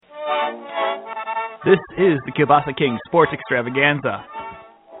This is the Kielbasa King Sports Extravaganza.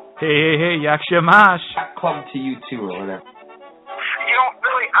 Hey, Yakshamash. Club to you too, or whatever. You know,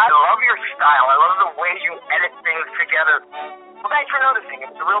 really, I love your style. I love the way you edit things together. Well, thanks for noticing.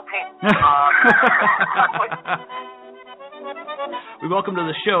 It's a real team. We welcome to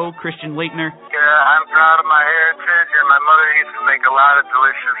the show Christian Leitner. I'm proud of my heritage, and my mother used to make a lot of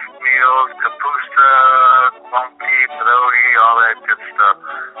delicious meals, kapusta, bumpy, pierogi, all that good stuff.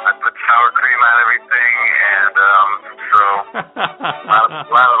 I put sour cream on everything, and so a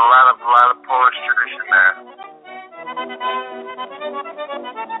lot of Polish tradition there.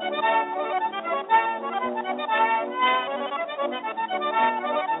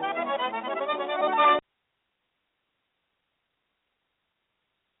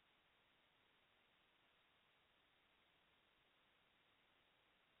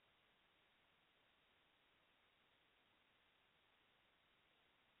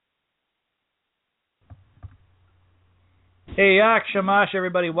 Hey, Yakshamash,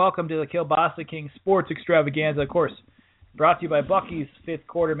 everybody. Welcome to the Kielbasa King Sports Extravaganza. Of course, brought to you by Bucky's Fifth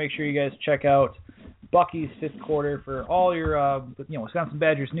Quarter. Make sure you guys check out Bucky's Fifth Quarter for all your Wisconsin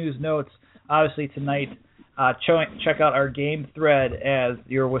Badgers news, notes. Obviously, tonight, check out our game thread as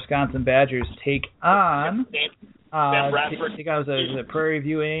your Wisconsin Badgers take on Prairie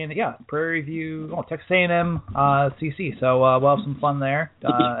View Prairie View, Texas A&M CC. So we'll have some fun there.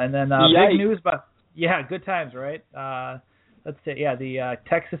 And then big news, but good times, right? The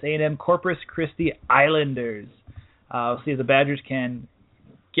Texas A&M Corpus Christi Islanders. We'll see if the Badgers can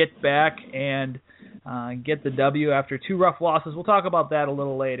get back and get the W after two rough losses. We'll talk about that a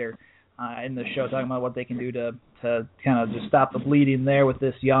little later in the show, talking about what they can do to kind of just stop the bleeding there with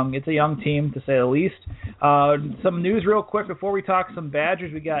this it's a young team, to say the least. Some news real quick before we talk some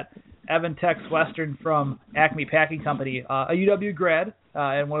Badgers. We got Evan Tex Western from Acme Packing Company, a UW grad,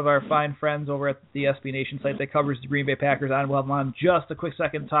 and one of our fine friends over at the SB Nation site that covers the Green Bay Packers. We'll have him on just a quick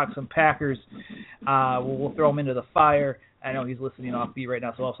second to talk some Packers. We'll throw him into the fire. I know he's listening off beat right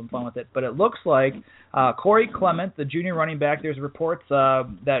now, so we'll have some fun with it. But it looks like Corey Clement, the junior running back, there's reports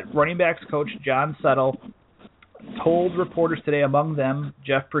that running backs coach John Settle told reporters today, among them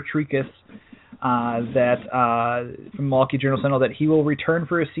Jeff Petrikis, that from Milwaukee Journal-Sentinel, that he will return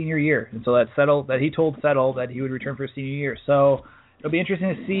for his senior year. And so that he told Settle that he would return for his senior year. So it'll be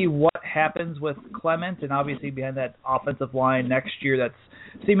interesting to see what happens with Clement, and obviously behind that offensive line next year that's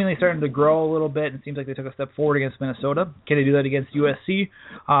seemingly starting to grow a little bit, and it seems like they took a step forward against Minnesota. Can they do that against USC?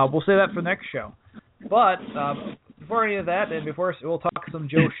 We'll say that for next show. But before any of that, and before we'll talk some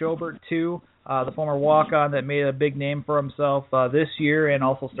Joe Schobert too, the former walk-on that made a big name for himself this year and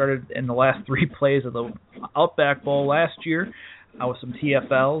also started in the last three plays of the Outback Bowl last year with some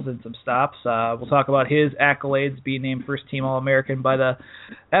TFLs and some stops. We'll talk about his accolades, being named first-team All-American by the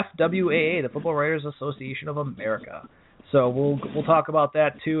FWAA, the Football Writers Association of America. So we'll talk about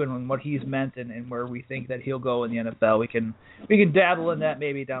that too, and what he's meant, and where we think that he'll go in the NFL. We can dabble in that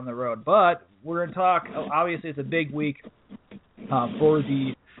maybe down the road. But we're going to talk. Obviously, it's a big week for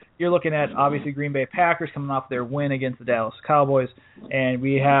the. You're looking at obviously Green Bay Packers coming off their win against the Dallas Cowboys, and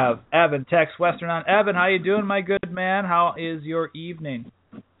we have Evan Tex Western on. Evan, how you doing, my good man? How is your evening?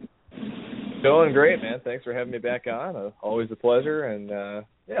 Doing great, man. Thanks for having me back on. Always a pleasure, and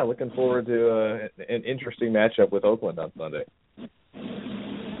looking forward to an interesting matchup with Oakland on Sunday.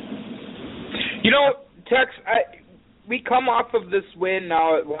 You know, Tex, we come off of this win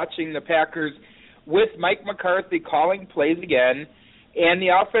now, watching the Packers with Mike McCarthy calling plays again, and the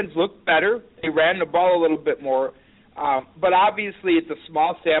offense looked better. They ran the ball a little bit more, but obviously it's a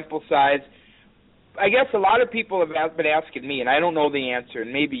small sample size. I guess a lot of people have been asking me, and I don't know the answer,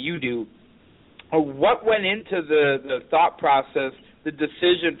 and maybe you do. What went into the thought process, the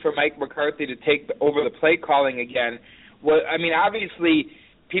decision for Mike McCarthy to take over the play calling again? Well, I mean, obviously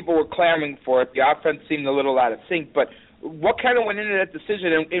people were clamoring for it. The offense seemed a little out of sync, but what kind of went into that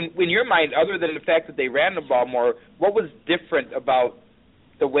decision? And in your mind, other than the fact that they ran the ball more, what was different about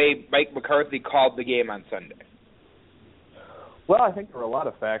the way Mike McCarthy called the game on Sunday? Well, I think there were a lot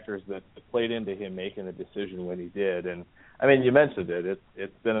of factors that played into him making the decision when he did. And, I mean, you mentioned it.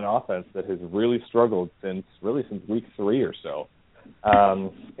 It's been an offense that has really struggled since week 3 or so.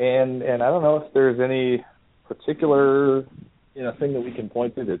 And I don't know if there's any particular thing that we can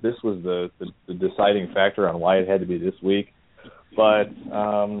point to that this was the deciding factor on why it had to be this week. But,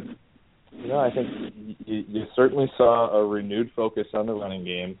 I think you certainly saw a renewed focus on the running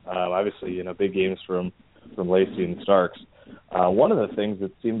game. Obviously, big games from Lacey and Starks. One of the things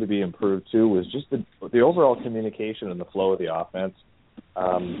that seemed to be improved, too, was just the overall communication and the flow of the offense.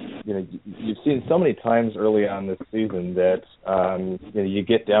 You've seen so many times early on this season that you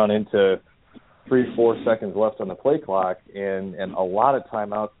get down into 3-4 seconds left on the play clock, and a lot of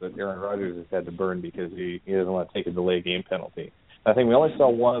timeouts that Aaron Rodgers has had to burn because he doesn't want to take a delay game penalty. I think we only saw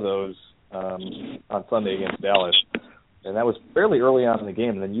one of those on Sunday against Dallas, and that was fairly early on in the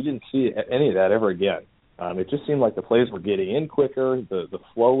game, and then you didn't see any of that ever again. It just seemed like the plays were getting in quicker, the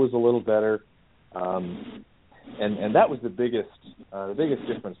flow was a little better, and that was the biggest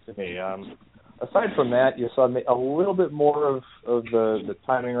difference to me. Aside from that, you saw a little bit more of the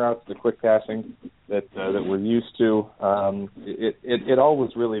timing routes, the quick passing that we're used to. It all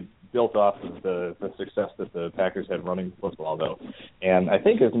was really built off of the success that the Packers had running football, though. And I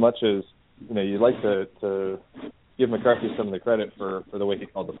think as much as you'd like to give McCarthy some of the credit for the way he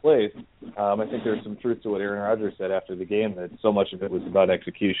called the plays, I think there's some truth to what Aaron Rodgers said after the game, that so much of it was about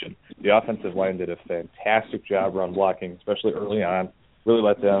execution. The offensive line did a fantastic job run blocking, especially early on. Really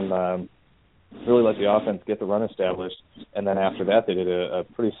let the offense get the run established, and then after that they did a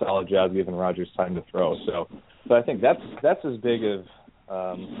pretty solid job giving Rodgers time to throw. So I think that's as big of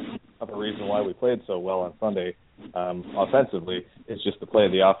a reason why we played so well on Sunday offensively. It's just the play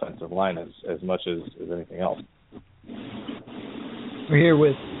of the offensive line as much as anything else. We're here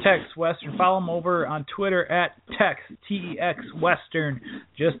with Tex Western. Follow him over on Twitter at Tex, Tex Western,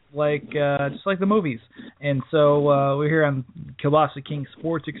 just like the movies. And so we're here on Kielbasa King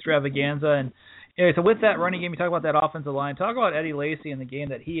Sports Extravaganza. And anyway, so with that running game, you talk about that offensive line. Talk about Eddie Lacy in the game,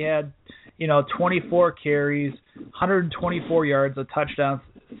 that he had 24 carries, 124 yards, a touchdown.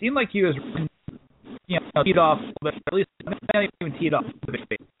 It seemed like he was teed off a little bit, at least not even teed off.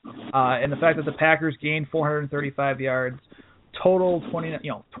 And the fact that the Packers gained 435 yards, total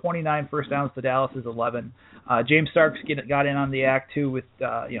 29 first downs to Dallas is 11. James Starks got in on the act too with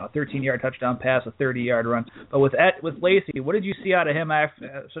a 13-yard touchdown pass, a 30-yard run. But with Lacy, what did you see out of him,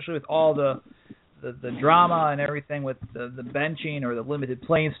 especially with all the drama and everything with the benching or the limited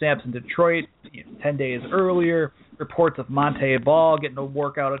playing snaps in Detroit 10 days earlier, reports of Monte Ball getting a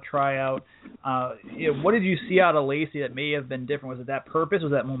workout, a tryout. What did you see out of Lacy that may have been different? Was it that purpose?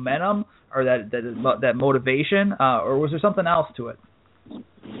 Was that momentum? Or that motivation? Or was there something else to it?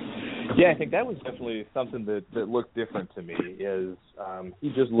 Yeah, I think that was definitely something that looked different to me. He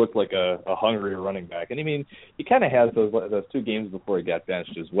just looked like a hungry running back, and I mean, he kind of has those 2 games before he got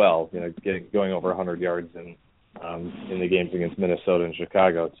benched as well. Going over 100 yards in the games against Minnesota and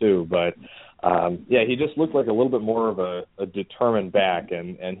Chicago too. But he just looked like a little bit more of a determined back,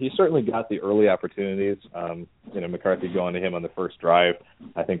 and he certainly got the early opportunities. McCarthy going to him on the first drive,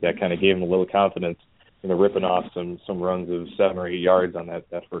 I think that kind of gave him a little confidence. Ripping off some runs of 7 or 8 yards on that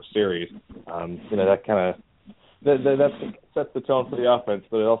first series. That kind of that sets the tone for the offense,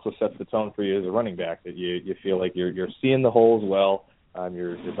 but it also sets the tone for you as a running back, that you feel like you're seeing the holes well,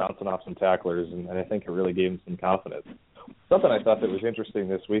 you're bouncing off some tacklers, and I think it really gave him some confidence. Something I thought that was interesting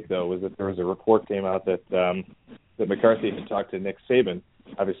this week, though, was that there was a report came out that McCarthy had talked to Nick Saban,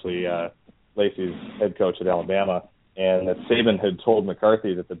 obviously Lacy's head coach at Alabama, and that Saban had told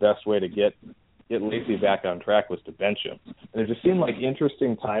McCarthy that the best way to get Lacy back on track was to bench him. And it just seemed like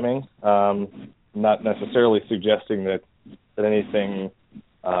interesting timing, not necessarily suggesting that anything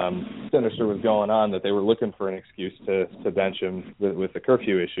sinister was going on, that they were looking for an excuse to bench him with the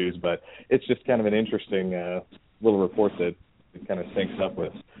curfew issues, but it's just kind of an interesting little report that kind of syncs up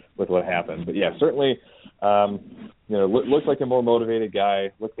with what happened. But yeah, certainly looked like a more motivated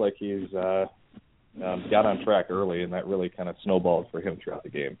guy, looked like he's got on track early, and that really kind of snowballed for him throughout the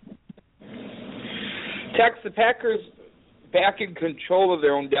game. Tex, the Packers back in control of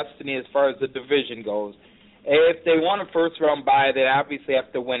their own destiny as far as the division goes. If they want a first-round bye, they obviously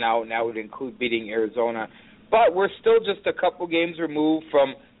have to win out, and that would include beating Arizona. But we're still just a couple games removed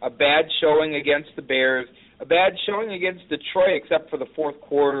from a bad showing against the Bears, a bad showing against Detroit, except for the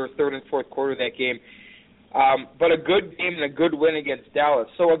third and fourth quarter of that game. But a good game and a good win against Dallas.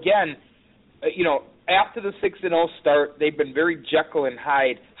 So, again, after the 6-0 start, they've been very Jekyll and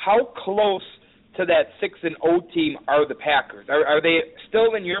Hyde. How close to that 6-0 team are the Packers? Are they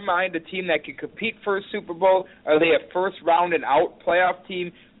still, in your mind, a team that can compete for a Super Bowl? Are they a first-round and out playoff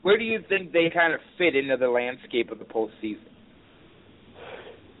team? Where do you think they kind of fit into the landscape of the postseason?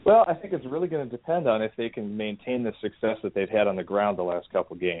 Well, I think it's really going to depend on if they can maintain the success that they've had on the ground the last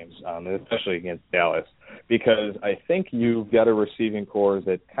couple games, especially against Dallas, because I think you've got a receiving core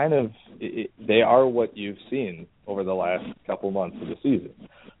that kind of they are what you've seen over the last couple months of the season.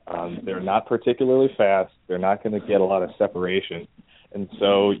 They're not particularly fast. They're not going to get a lot of separation. And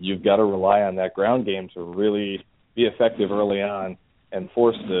so you've got to rely on that ground game to really be effective early on and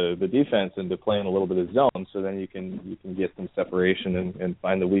force the defense into playing a little bit of zone, so then you can get some separation and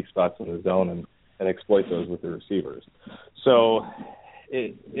find the weak spots in the zone and exploit those with the receivers. So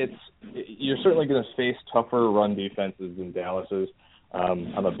you're certainly going to face tougher run defenses than Dallas's.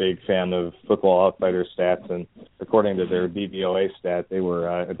 I'm a big fan of Football Outsiders stats, and according to their DVOA stat,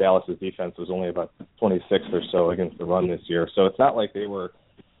 Dallas's defense was only about 26th or so against the run this year. So it's not like they were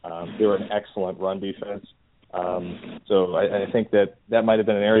an excellent run defense. So I think that might have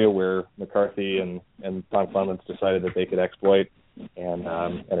been an area where McCarthy and Tom Clements decided that they could exploit and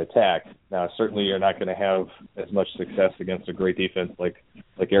attack. Now, certainly you're not going to have as much success against a great defense like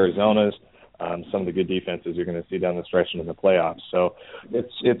Arizona's. Some of the good defenses you're going to see down the stretch and in the playoffs. So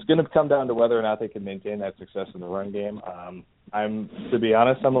it's going to come down to whether or not they can maintain that success in the run game. To be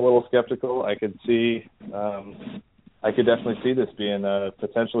honest, I'm a little skeptical. I could definitely see this being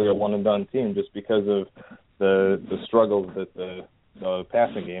potentially a one and done team just because of the struggles that the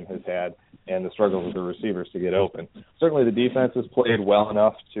passing game has had and the struggles of the receivers to get open. Certainly the defense has played well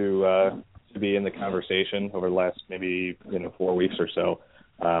enough to be in the conversation over the last maybe 4 weeks or so.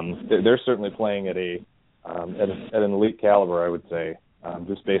 They're certainly playing at an elite caliber, I would say,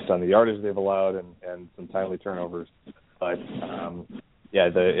 just based on the yardage they've allowed and some timely turnovers. But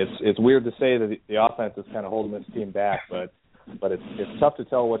it's weird to say that the offense is kind of holding this team back, but it's tough to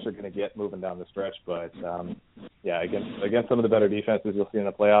tell what you're going to get moving down the stretch. But against some of the better defenses you'll see in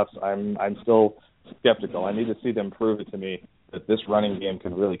the playoffs, I'm still skeptical. I need to see them prove it to me that this running game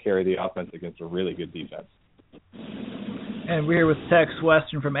can really carry the offense against a really good defense. And we're here with Tex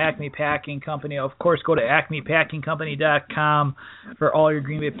Western from Acme Packing Company. Of course, go to acmepackingcompany.com for all your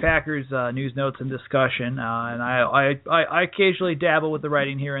Green Bay Packers news, notes, and discussion. And I occasionally dabble with the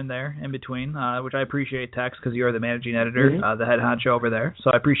writing here and there in between, which I appreciate, Tex, because you're the managing editor, the head honcho over there.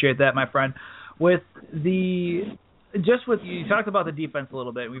 So I appreciate that, my friend. You talked about the defense a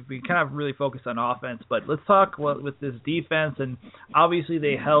little bit. We've been kind of really focused on offense, but let's talk with this defense. And obviously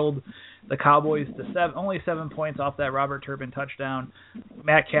they held the Cowboys to only 7 points off that Robert Turbin touchdown.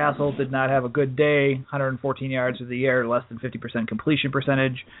 Matt Castle did not have a good day, 114 yards of the air, less than 50% completion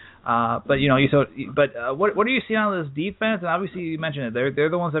percentage. What do you see on this defense? And obviously you mentioned it. They're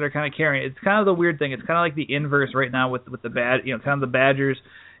the ones that are kind of carrying it. It's kind of the weird thing. It's kind of like the inverse right now with the kind of the Badgers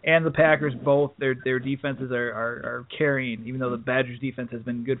and the Packers. Both their defenses are carrying, even though the Badgers defense has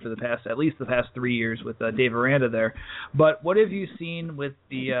been good for at least the past 3 years with Dave Aranda there. But what have you seen with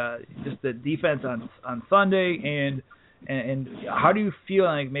just the defense on Sunday, and how do you feel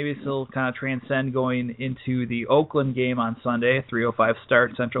like maybe it'll kind of transcend going into the Oakland game on Sunday, 3:05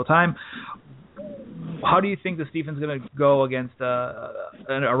 start Central Time? How do you think this defense is going to go against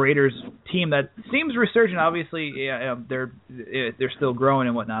a Raiders team that seems resurgent? Obviously, they're still growing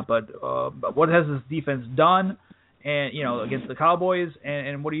and whatnot, but what has this defense done? And against the Cowboys,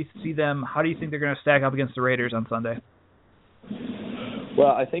 and what do you see them? How do you think they're going to stack up against the Raiders on Sunday?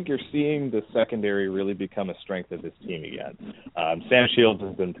 Well, I think you're seeing the secondary really become a strength of this team again. Sam Shields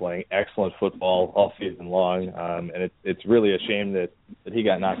has been playing excellent football all season long, and it's really a shame that he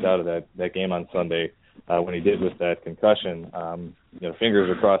got knocked out of that game on Sunday when he did with that concussion. Fingers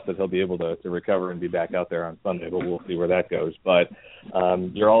are crossed that he'll be able to recover and be back out there on Sunday, but we'll see where that goes. But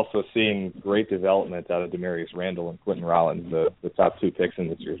you're also seeing great development out of Demarius Randall and Quentin Rollins, the top two picks in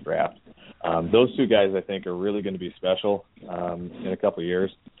this year's draft. Those two guys, I think, are really going to be special in a couple of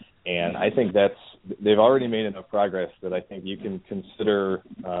years. And I think they've already made enough progress that I think you can consider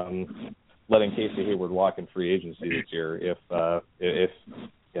letting Casey Hayward walk in free agency this year if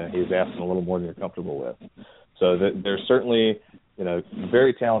he's asking a little more than you're comfortable with. So there's certainly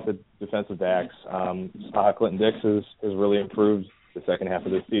very talented defensive backs. Clinton Dix has really improved the second half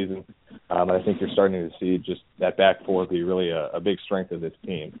of this season. I think you're starting to see just that back four be really a big strength of this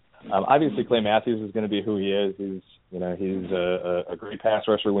team. Obviously, Clay Matthews is going to be who he is. He's a great pass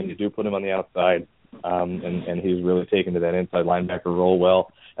rusher when you do put him on the outside, and he's really taken to that inside linebacker role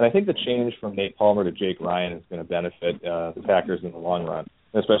well. And I think the change from Nate Palmer to Jake Ryan is going to benefit the Packers in the long run,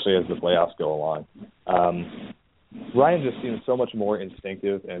 especially as the playoffs go along. Ryan just seems so much more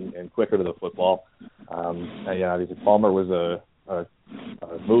instinctive and quicker to the football. Obviously Palmer was a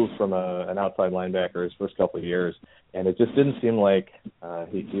move from an outside linebacker his first couple of years, and it just didn't seem like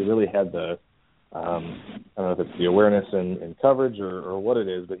he really had the I don't know if it's the awareness and coverage or what it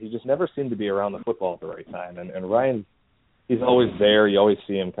is, but he just never seemed to be around the football at the right time. And Ryan, he's always there. You always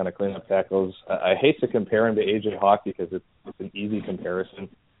see him kind of clean up tackles. I hate to compare him to A.J. Hawk because it's an easy comparison.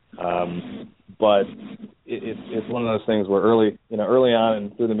 But it's one of those things where early on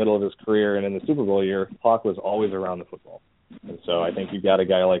and through the middle of his career and in the Super Bowl year, Hawk was always around the football. And so I think you've got a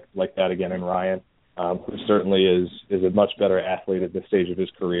guy like that again in Ryan, who certainly is a much better athlete at this stage of his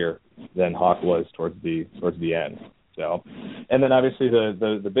career than Hawk was towards the end. So, and then obviously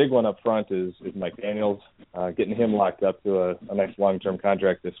the big one up front is Mike Daniels. Getting him locked up to a nice long-term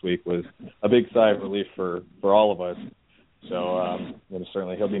contract this week was a big sigh of relief for all of us. So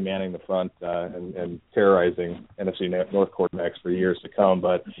certainly he'll be manning the front and terrorizing NFC North quarterbacks for years to come.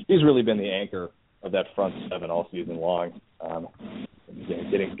 But he's really been the anchor of that front seven all season long.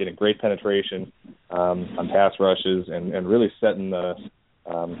 Getting great penetration on pass rushes and really setting the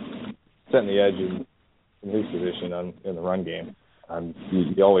edge in his position in the run game.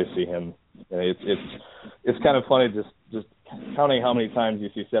 You always see him. It's kind of funny just counting how many times you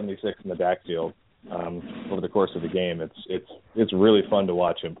see 76 in the backfield over the course of the game. It's really fun to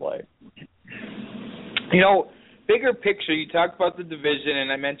watch him play. Bigger picture, you talked about the division,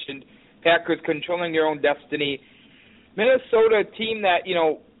 and I mentioned Packers controlling their own destiny. Minnesota, a team that,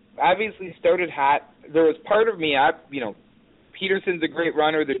 obviously started hot. There was part of me, Peterson's a great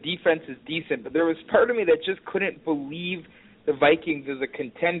runner. Their defense is decent, but there was part of me that just couldn't believe the Vikings as a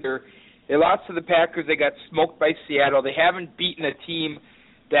contender. They lost to the Packers. They got smoked by Seattle. They haven't beaten a team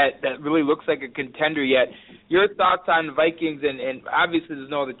that really looks like a contender yet. Your thoughts on the Vikings, and obviously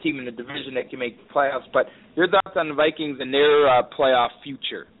there's no other team in the division that can make the playoffs, but your thoughts on the Vikings and their playoff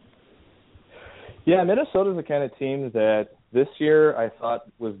future? Yeah, Minnesota's the kind of team that this year I thought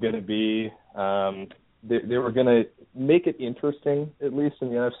was going to be they were going to make it interesting, at least in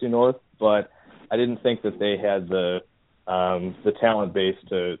the NFC North, but I didn't think that they had the talent base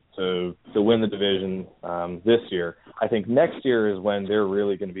to win the division this year. I think next year is when they're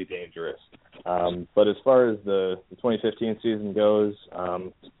really going to be dangerous. But as far as the 2015 season goes,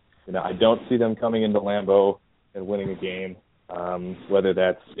 I don't see them coming into Lambeau and winning a game, whether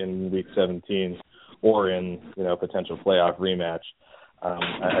that's in Week 17 or in a potential playoff rematch.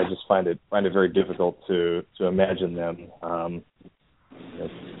 I just find it very difficult to imagine them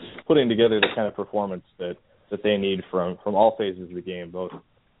putting together the kind of performance that they need from all phases of the game, both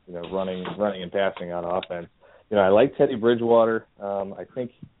running and passing on offense. I like Teddy Bridgewater. I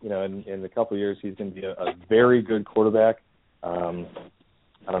think in a couple of years he's going to be a very good quarterback. I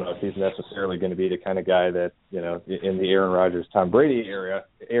don't know if he's necessarily going to be the kind of guy that in the Aaron Rodgers, Tom Brady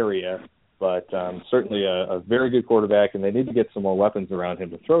area, but certainly a very good quarterback, and they need to get some more weapons around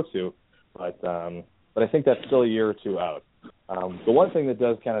him to throw to. But I think that's still a year or two out. The one thing that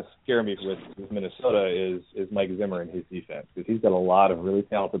does kind of scare me with Minnesota is Mike Zimmer and his defense, because he's got a lot of really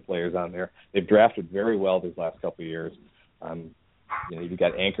talented players on there. They've drafted very well these last couple of years. You've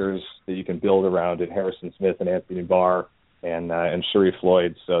got anchors that you can build around in Harrison Smith and Anthony Barr and Sharif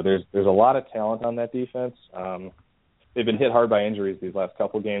Floyd. So there's a lot of talent on that defense. They've been hit hard by injuries these last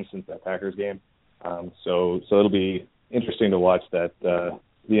couple of games since that Packers game. So it'll be interesting to watch that the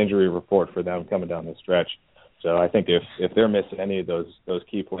injury report for them coming down the stretch. So I think if they're missing any of those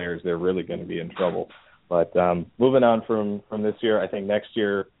key players, they're really going to be in trouble. But moving on from this year, I think next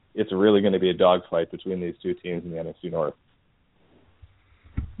year it's really going to be a dogfight between these two teams in the NFC North.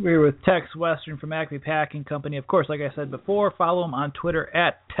 We're with Tex Western from Acme Packing Company. Of course, like I said before, follow him on Twitter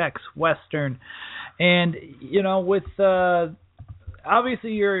at Tex Western. And, with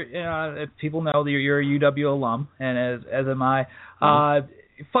obviously you're, people know that you're a UW alum, and as am I. A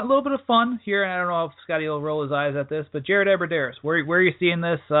little bit of fun here, and I don't know if Scotty will roll his eyes at this, but Jared Abbrederis, where are you seeing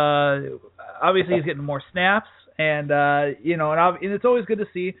this? Obviously he's getting more snaps, and it's always good to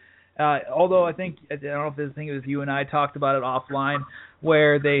see. Although I don't know if it was you and I talked about it offline,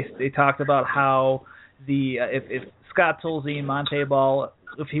 where they talked about how if Scott Tolzien, Monte Ball,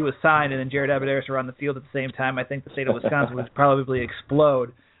 if he was signed and then Jared Abbrederis were on the field at the same time, I think the state of Wisconsin would probably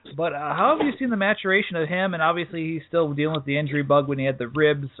explode. But how have you seen the maturation of him? And obviously he's still dealing with the injury bug when he had the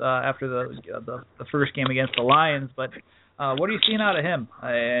ribs after the first game against the Lions. But what are you seeing out of him?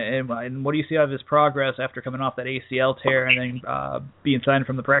 And what do you see out of his progress after coming off that ACL tear and then being signed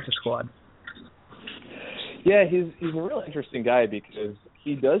from the practice squad? Yeah, he's a real interesting guy because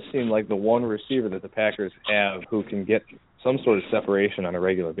he does seem like the one receiver that the Packers have who can get some sort of separation on a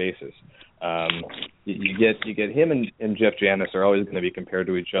regular basis. You get him and Jeff Janis are always going to be compared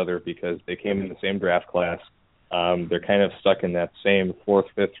to each other because they came in the same draft class. They're kind of stuck in that same 4th,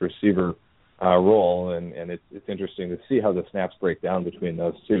 5th receiver role, and it's interesting to see how the snaps break down between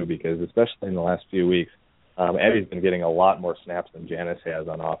those two because especially in the last few weeks, Abby's been getting a lot more snaps than Janis has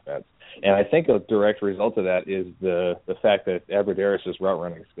on offense. And I think a direct result of that is the fact that Abbrederis' route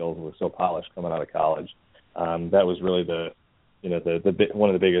running skills were so polished coming out of college. That was really one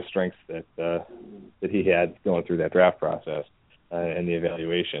of the biggest strengths that he had going through that draft process and the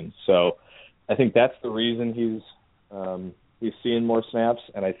evaluation. So I think that's the reason he's seeing more snaps,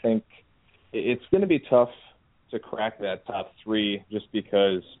 and I think it's going to be tough to crack that top three just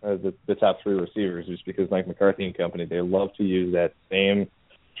because the top three receivers, just because Mike McCarthy and company, they love to use that same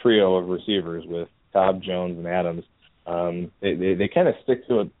trio of receivers with Cobb, Jones, and Adams. They kind of stick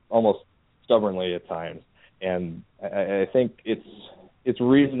to it almost stubbornly at times, and I think it's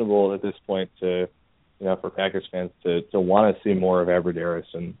reasonable at this point to, for Packers fans to want to see more of Aberderis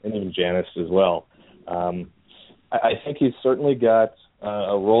and even Janis as well. I think he's certainly got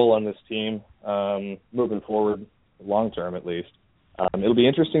a role on this team moving forward, long term at least. It'll be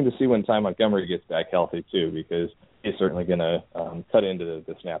interesting to see when Ty Montgomery gets back healthy too, because he's certainly going to cut into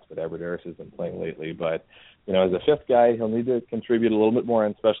the snaps that Aberderis has been playing lately. But as a fifth guy, he'll need to contribute a little bit more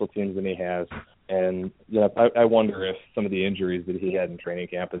on special teams than he has. And I wonder if some of the injuries that he had in training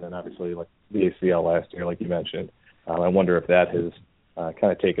camp, and then obviously like the ACL last year, like you mentioned, I wonder if that has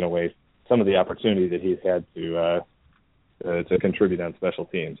kind of taken away some of the opportunity that he's had to contribute on special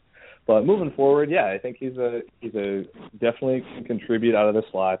teams. But moving forward, I think he's a definitely can contribute out of the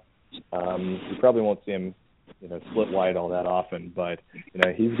slot. You probably won't see him split wide all that often, but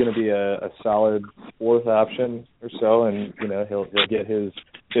he's going to be a solid fourth option or so, and he'll get his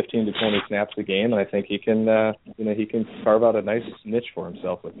 15 to 20 snaps a game, and I think he can carve out a nice niche for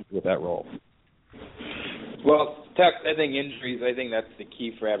himself with that role. Well, Tex, I think injuries, I think that's the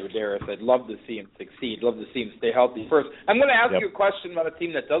key for Aberderis. I'd love to see him succeed, love to see him stay healthy. First, I'm going to ask you a question about a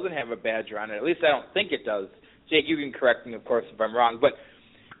team that doesn't have a Badger on it. At least I don't think it does. Jake, you can correct me, of course, if I'm wrong. But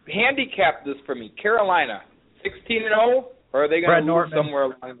handicap this for me. Carolina, 16-0, or are they going to lose somewhere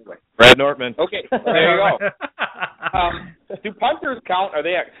along the way? Brad Nortman. Okay, there you go. Do punters count? Are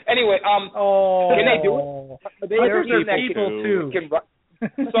they anyway? Can they do it? Punters are people too.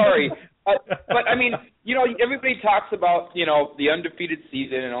 Sorry, but I mean, everybody talks about the undefeated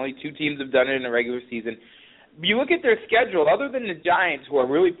season, and only 2 teams have done it in a regular season. You look at their schedule. Other than the Giants, who are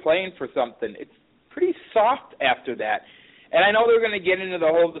really playing for something, it's pretty soft after that. And I know they're going to get into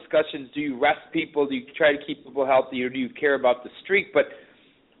the whole discussions. Do you rest people? Do you try to keep people healthy? Or do you care about the streak? But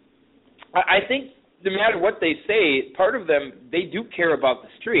I think no matter what they say, part of them, they do care about the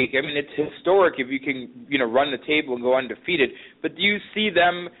streak. I mean, it's historic if you can, run the table and go undefeated. But do you see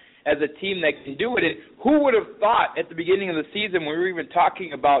them as a team that can do it? And who would have thought at the beginning of the season when we were even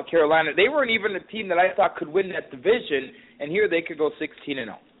talking about Carolina, they weren't even a team that I thought could win that division, and here they could go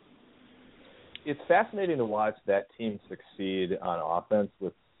 16-0. It's fascinating to watch that team succeed on offense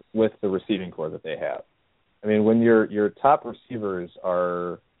with the receiving core that they have. I mean, when your top receivers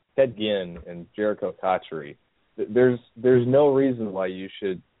are Ted Ginn and Jericho Cotchery, there's no reason why you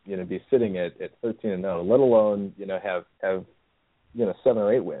should be sitting at 13-0, let alone have 7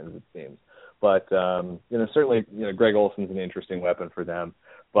 or 8 wins, it seems. But certainly Greg Olson's an interesting weapon for them.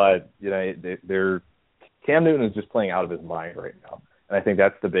 But they're Cam Newton is just playing out of his mind right now. And I think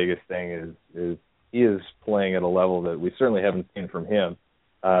that's the biggest thing is he is playing at a level that we certainly haven't seen from him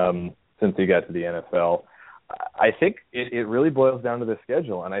since he got to the NFL. I think it really boils down to the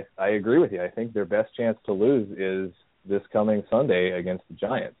schedule, and I agree with you. I think their best chance to lose is this coming Sunday against the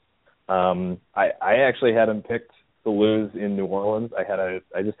Giants. I actually had them picked to lose in New Orleans.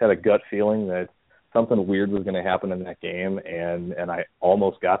 I just had a gut feeling that something weird was going to happen in that game, and I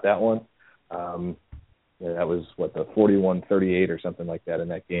almost got that one. That was the 41-38 or something like that in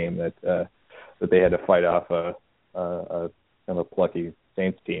that game that they had to fight off a kind of a plucky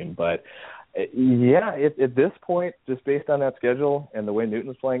Saints team. But at this point, just based on that schedule and the way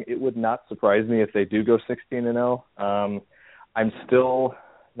Newton's playing, it would not surprise me if they do go 16-0. I'm still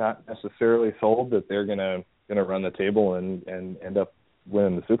not necessarily sold that they're gonna run the table and end up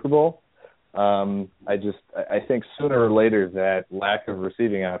winning the Super Bowl. I think sooner or later that lack of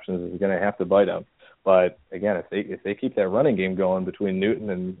receiving options is going to have to bite them. But again, if they keep that running game going between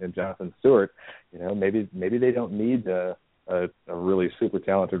Newton and Jonathan Stewart, maybe they don't need a really super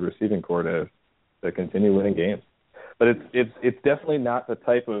talented receiving core to continue winning games. But it's definitely not the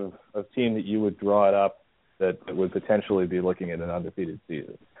type of team that you would draw it up that would potentially be looking at an undefeated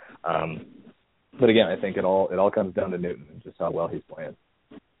season. But again, I think it all comes down to Newton and just how well he's playing.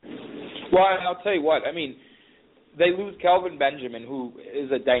 Well, and I'll tell you what, I mean, they lose Kelvin Benjamin, who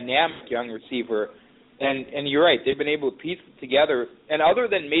is a dynamic young receiver, and you're right, they've been able to piece it together. And other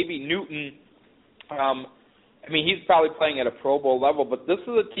than maybe Newton, he's probably playing at a Pro Bowl level, but this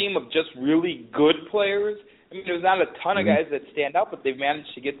is a team of just really good players. I mean, there's not a ton of guys that stand out, but they've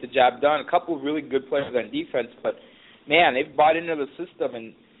managed to get the job done. A couple of really good players on defense, but, man, they've bought into the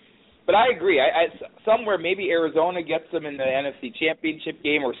system. But I agree. Somewhere maybe Arizona gets them in the NFC Championship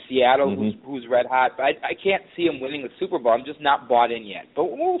game, or Seattle, who's red hot. But I can't see them winning the Super Bowl. I'm just not bought in yet. But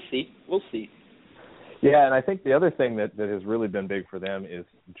we'll see. We'll see. Yeah, and I think the other thing that has really been big for them is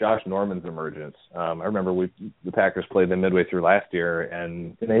Josh Norman's emergence. I remember the Packers played them midway through last year,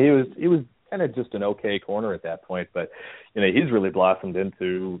 and he was kind of just an okay corner at that point, but he's really blossomed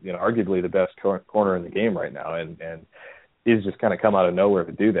into arguably the best corner in the game right now, and he's just kind of come out of nowhere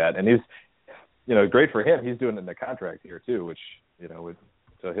to do that, and he's great for him. He's doing it in the contract here too, which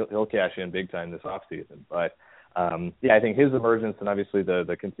so he'll cash in big time this offseason. But I think his emergence and obviously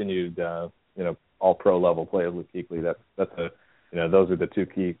the continued all pro level play of Luke Kuechly, that's those are the two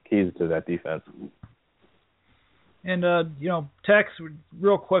keys to that defense. And Tex,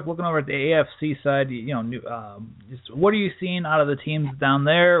 real quick, looking over at the AFC side, what are you seeing out of the teams down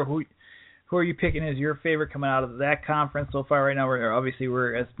there? Who are you picking as your favorite coming out of that conference so far? Right now,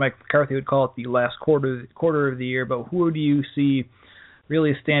 we're as Mike McCarthy would call it, the last quarter of the year. But who do you see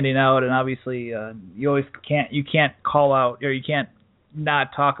really standing out? And obviously, you can't call out, or you can't not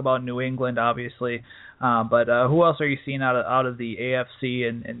talk about New England, obviously. But who else are you seeing out of the AFC,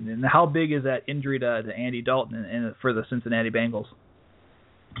 and how big is that injury to Andy Dalton and for the Cincinnati Bengals?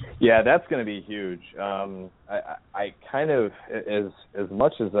 Yeah, that's going to be huge. I kind of, as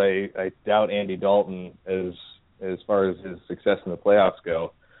much as I doubt Andy Dalton as far as his success in the playoffs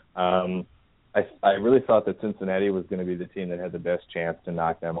go, I really thought that Cincinnati was going to be the team that had the best chance to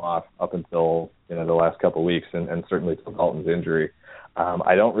knock them off up until the last couple of weeks, and certainly till Dalton's injury.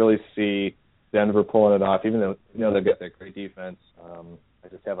 I don't really see Denver pulling it off, even though they've got that great defense. I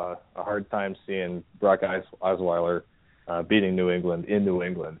just have a hard time seeing Brock Osweiler beating New England in New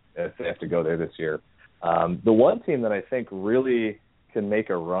England if they have to go there this year. The one team that I think really can make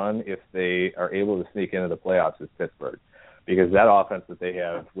a run if they are able to sneak into the playoffs is Pittsburgh, because that offense that they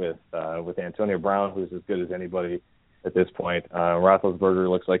have with Antonio Brown, who's as good as anybody at this point, Roethlisberger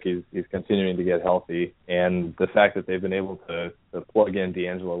looks like he's continuing to get healthy, and the fact that they've been able to plug in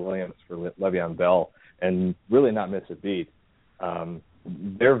D'Angelo Williams for Le'Veon Bell and really not miss a beat,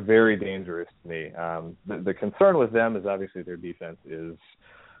 they're very dangerous to me. The concern with them is obviously their defense is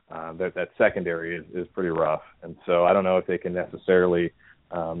that secondary is pretty rough, and so I don't know if they can necessarily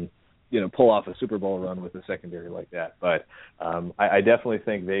pull off a Super Bowl run with a secondary like that. But I definitely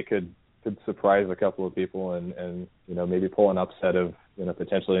think they could surprise a couple of people and maybe pull an upset of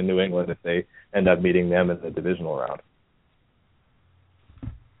potentially in New England if they end up meeting them in the divisional round.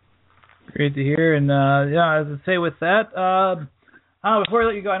 Great to hear. And as I say with that, before I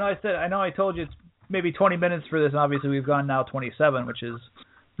let you go, I know I told you it's maybe 20 minutes for this, and obviously we've gone now 27, which is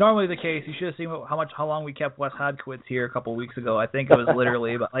normally the case. You should have seen how long we kept Wes Hodkiewicz here a couple of weeks ago. I think it was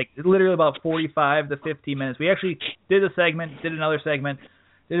literally about 45 to 50 minutes. We actually did another segment.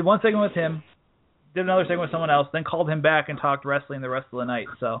 Did one segment with him, did another segment with someone else, then called him back and talked wrestling the rest of the night.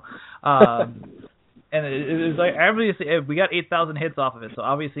 So, and it was like obviously we got 8,000 hits off of it, so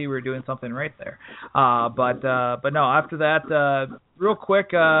obviously we were doing something right there. But no, after that, real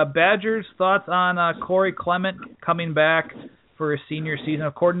quick, Badgers thoughts on Corey Clement coming back for his senior season,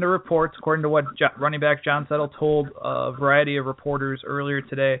 according to reports, according to what running back John Settle told a variety of reporters earlier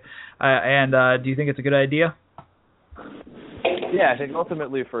today. And do you think it's a good idea? Yeah, I think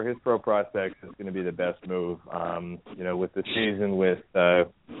ultimately for his pro prospects, it's going to be the best move. With the season, with the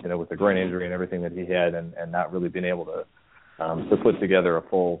groin injury and everything that he had, and not really being able to put together a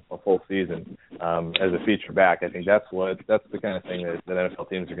full season as a feature back. I think that's the kind of thing that NFL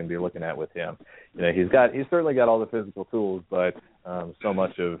teams are going to be looking at with him. He's certainly got all the physical tools, but so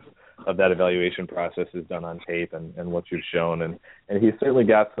much of that evaluation process is done on tape and what you've shown, and he's certainly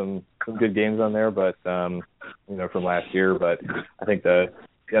got some good games on there, but from last year. But I think the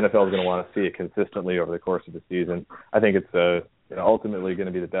NFL is going to want to see it consistently over the course of the season. I think it's ultimately going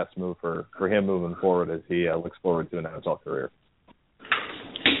to be the best move for him moving forward as he looks forward to an NFL career.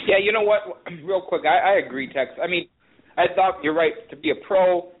 Yeah, you know what? Real quick, I agree, Tex. I mean, I thought you're right. To be a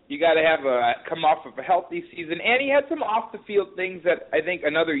pro, you got to have come off of a healthy season, and he had some off the field things that I think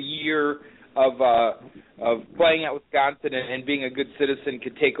another year of playing at Wisconsin and being a good citizen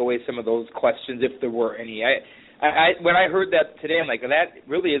could take away some of those questions if there were any. I when I heard that today, I'm like, that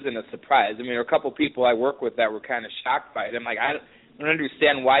really isn't a surprise. I mean, there are a couple people I work with that were kind of shocked by it. I'm like, I don't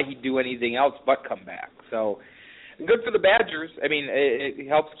understand why he'd do anything else but come back. So good for the Badgers. I mean, it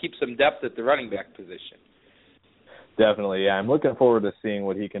helps keep some depth at the running back position. Definitely, yeah. I'm looking forward to seeing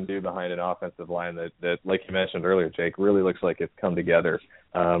what he can do behind an offensive line that like you mentioned earlier, Jake, really looks like it's come together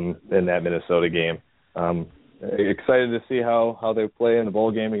in that Minnesota game. Excited to see how they play in the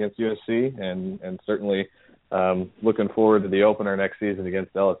bowl game against USC, and certainly looking forward to the opener next season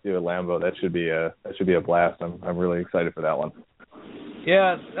against LSU at Lambeau. That should be a blast. I'm really excited for that one.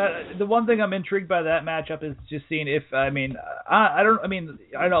 Yeah, the one thing I'm intrigued by that matchup is just seeing if I know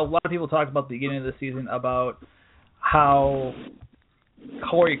a lot of people talked about the beginning of the season about how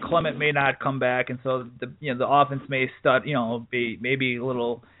Corey Clement may not come back, and so the offense may be maybe a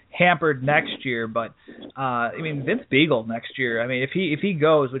little hampered next year. But Vince Beagle next year. If he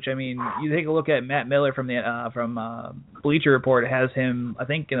goes, which you take a look at Matt Miller from Bleacher Report has him I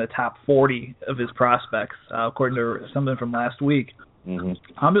think in the top 40 of his prospects according to something from last week. Mm-hmm.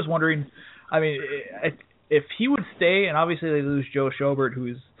 I'm just wondering, if he would stay, and obviously they lose Joe Schobert,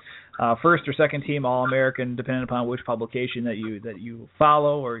 who's first or second team All-American, depending upon which publication that you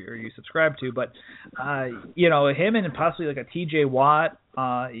follow or you subscribe to. But him and possibly like a T.J. Watt,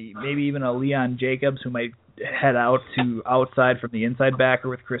 maybe even a Leon Jacobs, who might head out to outside from the inside backer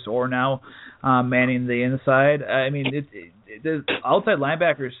with Chris Orr now manning the inside. The outside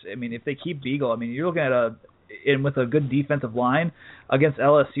linebackers. If they keep Beagle, you're looking at with a good defensive line against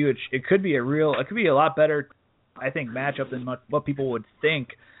LSU, it could be a lot better, I think, matchup than what people would think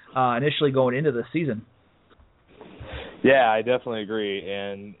initially going into the season. Yeah, I definitely agree.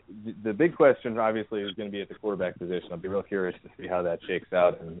 And the big question, obviously, is going to be at the quarterback position. I'll be real curious to see how that shakes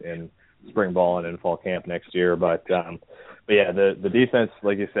out in spring ball and in fall camp next year. But yeah, the defense,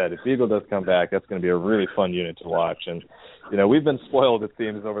 like you said, if Beagle does come back, that's going to be a really fun unit to watch. And we've been spoiled, it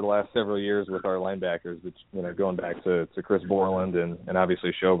seems, over the last several years with our linebackers, which going back to Chris Borland and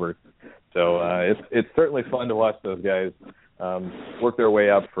obviously Schobert. So it's certainly fun to watch those guys work their way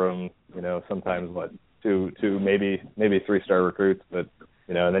up from sometimes two maybe 3-star recruits, but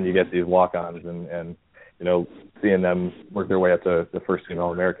and then you get these walk-ons and seeing them work their way up to the first team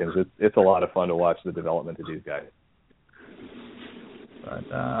All-Americans. It's a lot of fun to watch the development of these guys.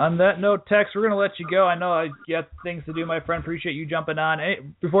 But on that note, Tex, we're going to let you go. I know I got things to do, my friend. Appreciate you jumping on.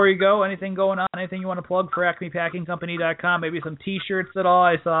 Before you go, anything going on? Anything you want to plug for AcmePackingCompany.com? Maybe some T-shirts at all?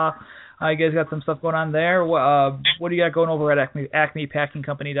 I saw you guys got some stuff going on there. What do you got going over at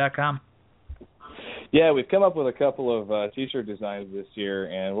AcmePackingCompany.com? Yeah, we've come up with a couple of T-shirt designs this year,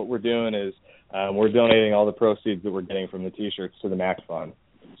 and what we're doing is we're donating all the proceeds that we're getting from the T-shirts to the Mack Fund.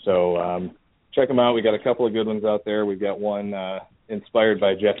 So check them out. We got a couple of good ones out there. We've got one inspired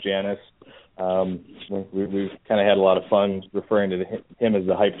by Jeff Janis. We've kind of had a lot of fun referring to him as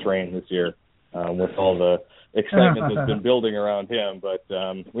the hype train this year with all the excitement that's been building around him. But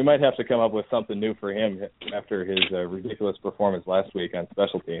we might have to come up with something new for him after his ridiculous performance last week on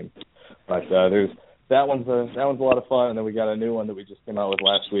special teams. But that one's a lot of fun, and then we got a new one that we just came out with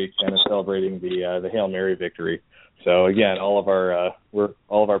last week, kind of celebrating the Hail Mary victory. So again, all of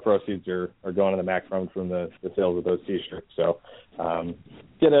our proceeds are going to the Mack Fund from the sales of those T-shirts. So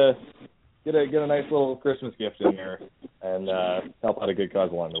get a nice little Christmas gift in there and help out a good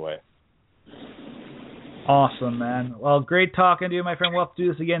cause along the way. Awesome, man. Well, great talking to you, my friend. We'll have to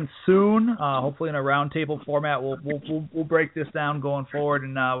do this again soon. Hopefully in a roundtable format. We'll break this down going forward.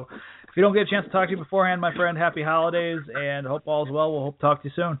 And if you don't get a chance to talk to you beforehand, my friend, happy holidays and hope all's well. We'll hope to talk to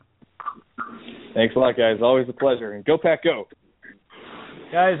you soon. Thanks a lot, guys. Always a pleasure. And go Pack, go.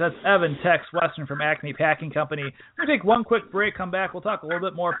 Guys, that's Evan Tex Western from Acme Packing Company. We're going to take one quick break, come back. We'll talk a little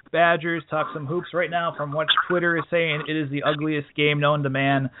bit more Badgers, talk some hoops. Right now, from what Twitter is saying, it is the ugliest game known to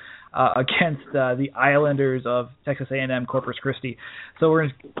man against the Islanders of Texas A&M Corpus Christi. So we're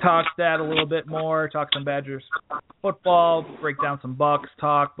going to talk that a little bit more, talk some Badgers football, break down some Bucks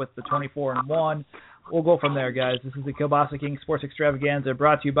talk with the 24-1. We'll go from there, guys. This is the Kielbasa King Sports Extravaganza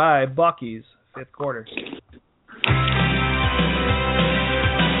brought to you by Buc-ee's Fifth Quarter.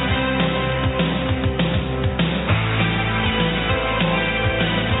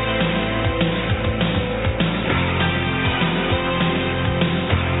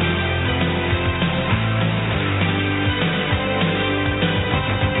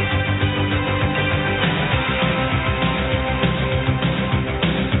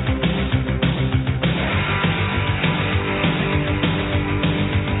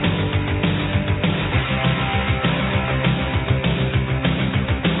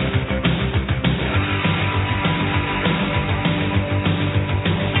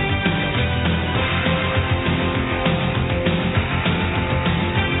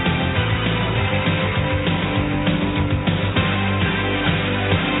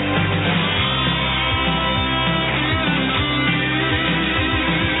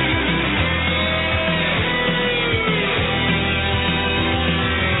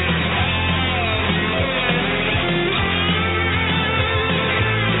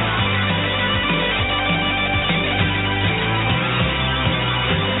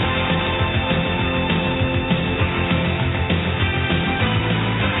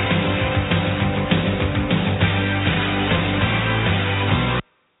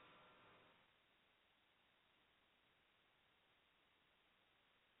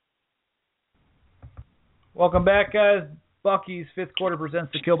 Welcome back, guys. Bucky's fifth quarter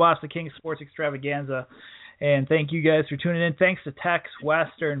presents the Kielbasa King Sports Extravaganza. And thank you guys for tuning in. Thanks to Tex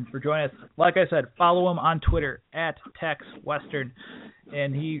Western for joining us. Like I said, follow him on Twitter at Tex Western.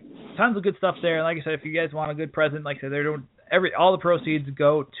 And tons of good stuff there. Like I said, if you guys want a good present, like I said, all the proceeds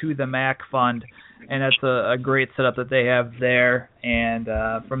go to the Mack Fund, and that's a great setup that they have there. And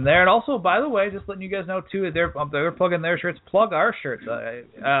from there, and also, by the way, just letting you guys know too, they're plugging their shirts. Plug our shirts.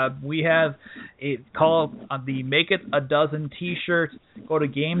 We have called the Make It a Dozen T-shirts. Go to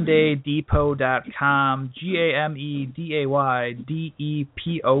GameDayDepot.com,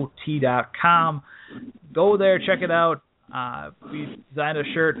 GameDayDepot.com. Go there, check it out. We designed a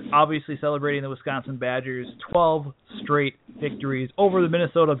shirt, obviously celebrating the Wisconsin Badgers' 12 straight victories over the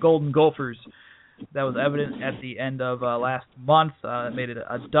Minnesota Golden Gophers. That was evident at the end of last month. It made it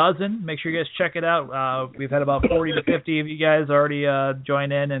a dozen. Make sure you guys check it out. We've had about 40 to 50 of you guys already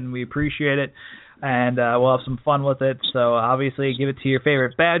join in, and we appreciate it. And we'll have some fun with it. So obviously give it to your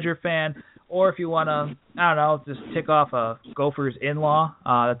favorite Badger fan. Or if you want to, I don't know, just tick off a Gophers in-law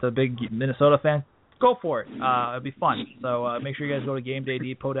that's a big Minnesota fan, go for it. It'll be fun. So make sure you guys go to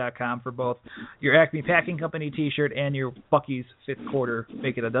GameDayDepot.com for both your Acme Packing Company T-shirt and your Bucky's fifth quarter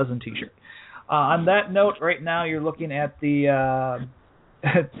Make It a Dozen T-shirt. On that note, right now you're looking at the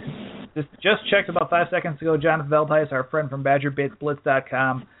just checked about 5 seconds ago. Jonathan Veldheis, our friend from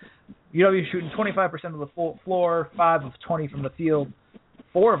BadgerBaitsBlitz.com. UW shooting 25% of the floor, 5 of 20 from the field,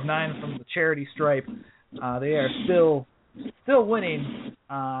 4 of 9 from the charity stripe. They are still winning,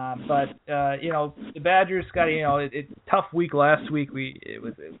 but the Badgers got tough week last week.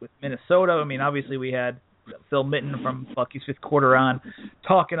 With Minnesota. I mean, obviously we had Phil Mitten from Bucky's fifth quarter on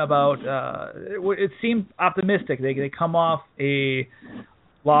talking about. It seemed optimistic. They come off a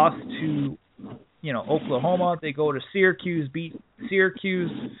loss to Oklahoma. They go to Syracuse, beat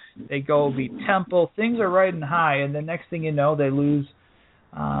Syracuse. They go beat Temple. Things are riding high, and the next thing you know, they lose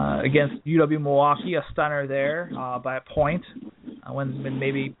against UW-Milwaukee, a stunner there by a point, when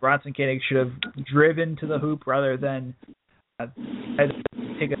maybe Bronson Koenig should have driven to the hoop rather than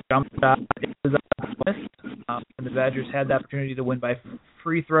take a jump shot. It was and the Badgers had the opportunity to win by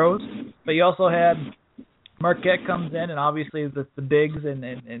free throws. But you also had Marquette comes in, and obviously the bigs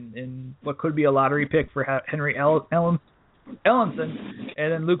and what could be a lottery pick for Henry Ellenson,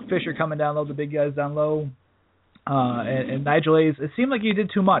 and then Luke Fisher coming down low, the big guys down low. And Nigel Hayes, it seemed like you did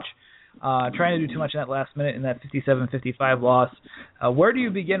too much, trying to do too much in that last minute in that 57-55 loss. Where do you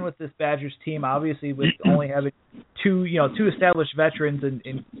begin with this Badgers team? Obviously, with only having two established veterans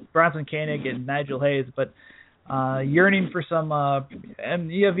in Bronson Koenig and Nigel Hayes, but yearning for some,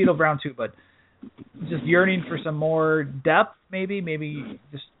 and you have Vito Brown too, but just yearning for some more depth, maybe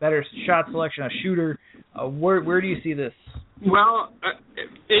just better shot selection, a shooter. Where do you see this? Well,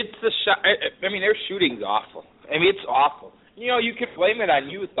 it's the shot. I mean, their shooting's awful. I mean, it's awful. You can blame it on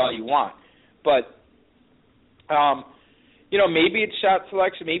youth all you want, but maybe it's shot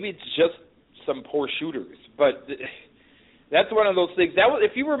selection, maybe it's just some poor shooters. But that's one of those things.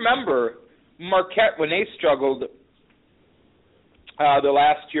 If you remember, Marquette when they struggled the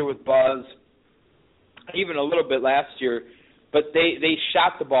last year with Buzz, even a little bit last year, but they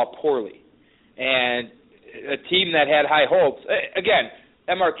shot the ball poorly, and a team that had high hopes. Again,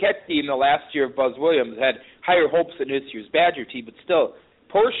 that Marquette team the last year of Buzz Williams had higher hopes than this year's Badger team, but still,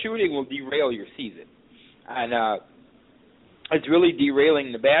 poor shooting will derail your season. And it's really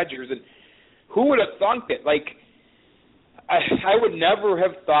derailing the Badgers. And who would have thunk it? Like, I would never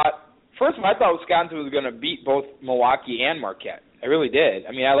have thought. First of all, I thought Wisconsin was going to beat both Milwaukee and Marquette. I really did.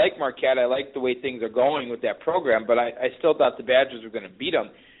 I mean, I like Marquette. I like the way things are going with that program, but I still thought the Badgers were going to beat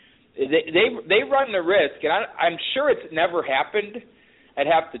them. They run the risk, and I'm sure it's never happened. I'd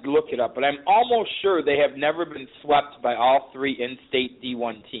have to look it up, but I'm almost sure they have never been swept by all three in-state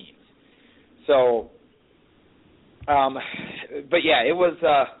D1 teams. So, but yeah, it was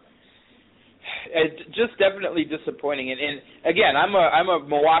just definitely disappointing. And again, I'm a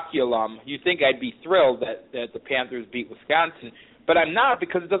Milwaukee alum. You'd think I'd be thrilled that the Panthers beat Wisconsin, but I'm not,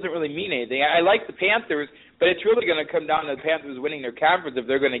 because it doesn't really mean anything. I like the Panthers, but it's really going to come down to the Panthers winning their conference if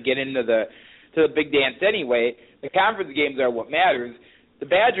they're going to get into the big dance anyway. The conference games are what matters. The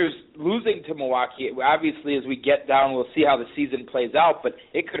Badgers losing to Milwaukee, obviously, as we get down, we'll see how the season plays out, but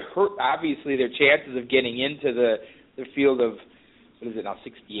it could hurt, obviously, their chances of getting into the field of, what is it now,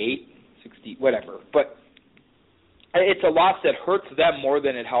 60, whatever. But it's a loss that hurts them more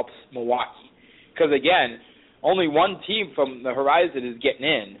than it helps Milwaukee. Because, again, only one team from the horizon is getting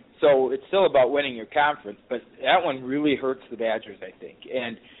in, so it's still about winning your conference. But that one really hurts the Badgers, I think.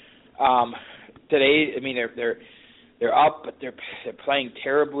 And today, I mean, they're up, but they're playing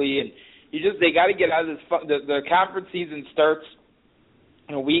terribly. And they got to get out of this. The conference season starts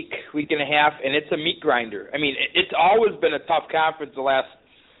in a week and a half, and it's a meat grinder. I mean, it's always been a tough conference the last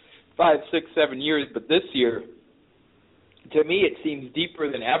 5, 6, 7 years, but this year, to me, it seems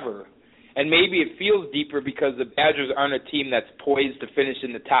deeper than ever. And maybe it feels deeper because the Badgers aren't a team that's poised to finish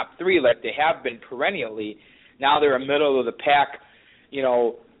in the top 3 like they have been perennially. Now they're a middle of the pack,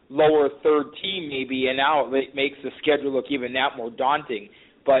 lower third team maybe, and now it makes the schedule look even that more daunting.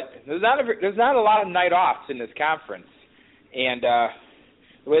 But there's not a lot of night offs in this conference, and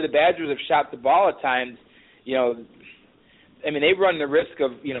the way the Badgers have shot the ball at times, they run the risk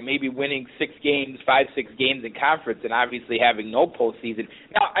of maybe winning 5, 6 games in conference, and obviously having no postseason.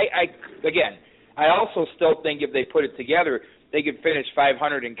 Now, I also still think if they put it together, they could finish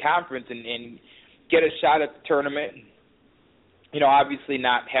 500 in conference and get a shot at the tournament. Obviously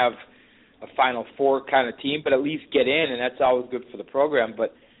not have a Final Four kind of team, but at least get in, and that's always good for the program.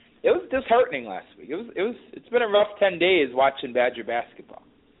 But it was disheartening last week. It's been a rough 10 days watching Badger basketball.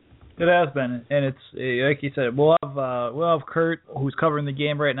 It has been, and it's like you said. We'll have Kurt, who's covering the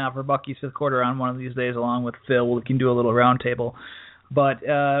game right now for Bucky's Fifth Quarter, on one of these days, along with Phil. We can do a little roundtable, but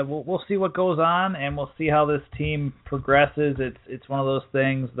we'll see what goes on, and we'll see how this team progresses. It's one of those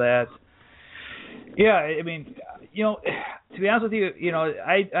things that, to be honest with you,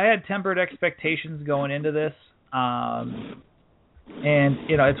 I had tempered expectations going into this, and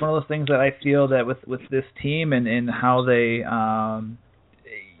it's one of those things that I feel that with this team and how they.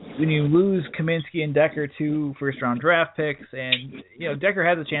 When you lose Kaminsky and Decker, 2 first-round draft picks, and Decker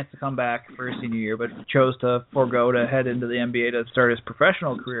had the chance to come back for his senior year, but chose to forego to head into the NBA to start his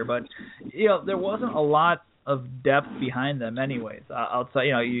professional career. But there wasn't a lot of depth behind them, anyways. Outside,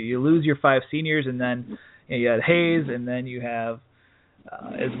 you lose your 5 seniors, and then you had Hayes, and then you have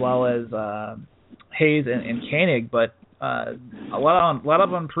as well as Hayes and Koenig, but. A lot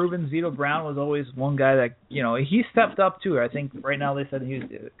of unproven. Zito Brown was always one guy that he stepped up too. I think right now they said he's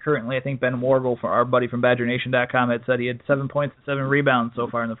currently. I think Ben Wargle, for our buddy from BadgerNation.com, had said he had 7 points and 7 rebounds so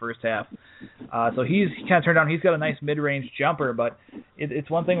far in the first half. So he's kind of turned on. He's got a nice mid-range jumper, but it's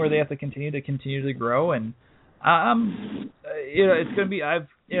one thing where they have to continue to grow. And it's going to be. I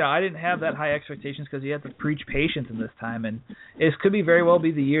didn't have that high expectations because you have to preach patience in this time, and it could be very well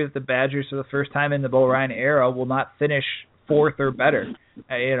be the year that the Badgers, for the first time in the Bo Ryan era, will not finish 4th or better.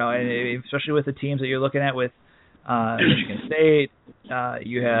 And especially with the teams that you're looking at with Michigan State,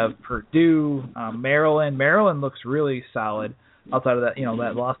 you have Purdue, Maryland. Maryland looks really solid outside of that,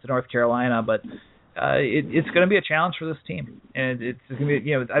 that loss to North Carolina, but it's going to be a challenge for this team, and it's going to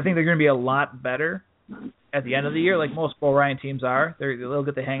be. I think they're going to be a lot better at the end of the year, like most Bo Ryan teams are. They'll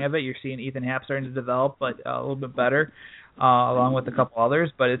get the hang of it. You're seeing Ethan Happ starting to develop, but a little bit better, along with a couple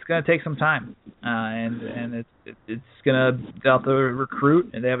others. But it's going to take some time, and it's going to have to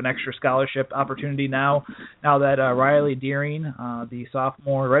recruit, and they have an extra scholarship opportunity now that Riley Deering, the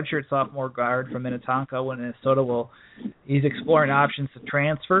redshirt sophomore guard from Minnetonka, when Minnesota he's exploring options to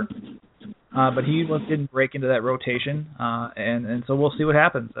transfer. But he didn't break into that rotation, and so we'll see what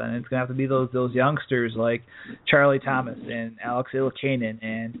happens. And it's going to have to be those youngsters like Charlie Thomas and Alex Ilikanen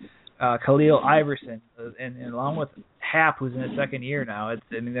and Khalil Iverson, and along with Happ, who's in his second year now.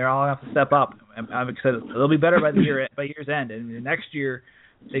 They're all going to have to step up. I'm excited. They'll be better by year's end, and next year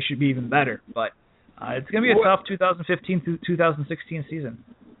they should be even better. But it's going to be a tough 2015 through 2016 season.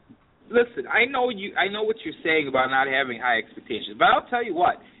 Listen, I know what you're saying about not having high expectations, but I'll tell you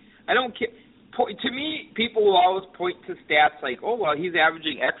what. I don't care. To me, people will always point to stats like, oh, well, he's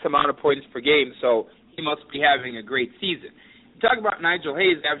averaging X amount of points per game, so he must be having a great season. Talk about Nigel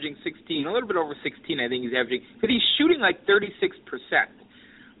Hayes averaging 16, a little bit over 16, I think he's averaging, but he's shooting like 36%.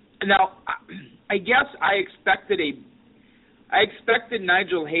 Now, I guess I expected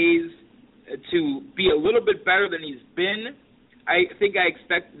Nigel Hayes to be a little bit better than he's been. I think I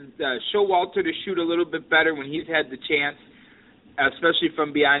expected Showalter to shoot a little bit better when he's had the chance, especially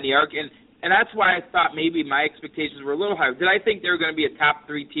from behind the arc. And that's why I thought maybe my expectations were a little higher. Did I think they were going to be a top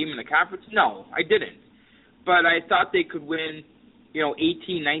 3 team in the conference? No, I didn't. But I thought they could win,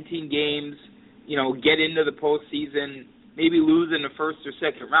 18, 19 games, get into the postseason, maybe lose in the first or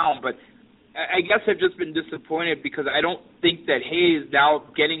second round. But I guess I've just been disappointed because I don't think that Hayes, now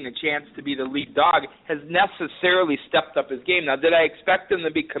getting the chance to be the lead dog, has necessarily stepped up his game. Now, did I expect him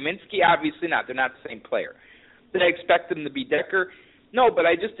to be Kaminsky? Obviously not. They're not the same player. Did I expect him to be Decker? No, but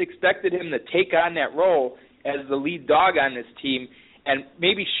I just expected him to take on that role as the lead dog on this team and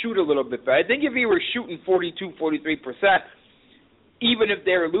maybe shoot a little bit better. I think if he were shooting 42, 43%, even if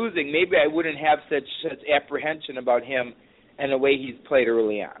they were losing, maybe I wouldn't have such apprehension about him and the way he's played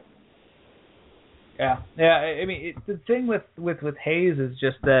early on. Yeah. I mean, the thing with Hayes is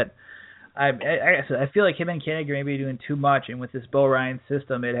just that I feel like him and Koenig are maybe doing too much, and with this Bo Ryan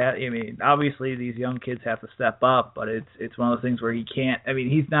system, obviously these young kids have to step up, but it's one of those things where he can't. I mean,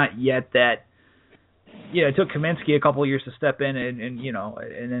 he's not yet that. Yeah, it took Kaminsky a couple of years to step in, and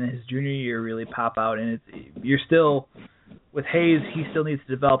then his junior year really pop out, and you're still with Hayes. He still needs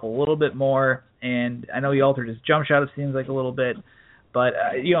to develop a little bit more, and I know he altered his jump shot. It seems like a little bit, but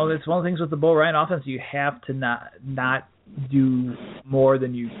it's one of the things with the Bo Ryan offense. You have to not do more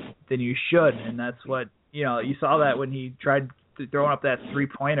than you should, and that's what you saw that when he tried throwing up that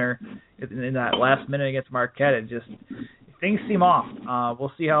 3-pointer in that last minute against Marquette. It just things seem off.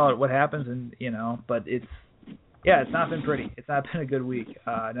 We'll see what happens, and but it's not been pretty. It's not been a good week.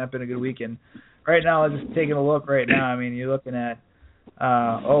 Not been a good week, and right now, I'm just taking a look right now. I mean, you're looking at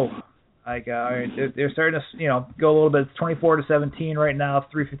they're starting to go a little bit. It's 24-17 right now.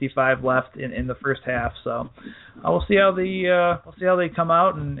 3:55 left in the first half. So we'll see how they come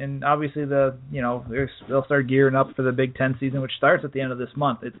out, and obviously they'll start gearing up for the Big Ten season, which starts at the end of this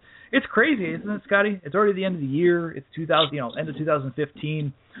month. It's crazy, isn't it, Scotty? It's already the end of the year. It's end of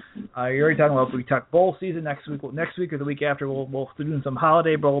 2015. You're already talking about we talk bowl season next week or the week after. We'll do some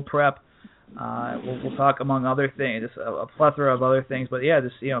holiday bowl prep. We'll talk among other things, just a plethora of other things. But yeah,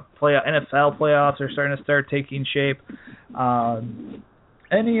 NFL playoffs are starting to taking shape. Now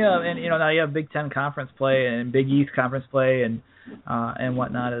you have Big Ten conference play and Big East conference play and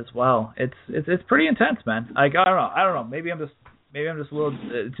whatnot as well. It's pretty intense, man. I don't know. Maybe I'm just a little.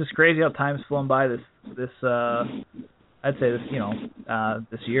 It's just crazy how time's flown by this I'd say this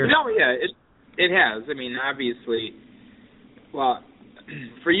this year. No, yeah, it has. I mean, obviously, well.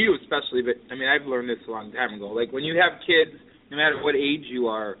 For you especially, but I mean, I've learned this a long time ago. Like when you have kids, no matter what age you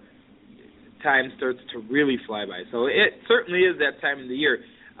are, time starts to really fly by. So it certainly is that time of the year.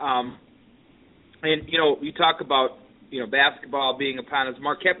 And you talk about basketball being upon us.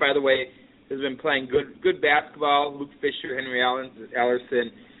 Marquette, by the way, has been playing good basketball. Luke Fisher, Henry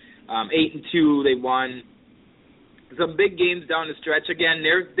Ellerson, 8-2. They won some big games down the stretch. Again,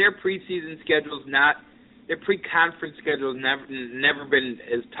 their preseason schedule's not. Their pre-conference schedule has never been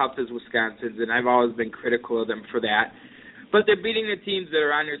as tough as Wisconsin's, and I've always been critical of them for that. But they're beating the teams that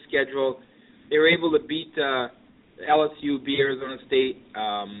are on their schedule. They were able to beat LSU, beat Arizona State,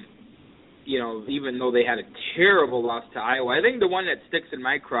 even though they had a terrible loss to Iowa. I think the one that sticks in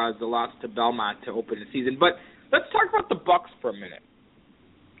my craw is the loss to Belmont to open the season. But let's talk about the Bucks for a minute.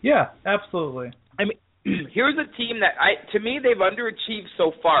 Yeah, absolutely. I mean, here's a team that, to me, they've underachieved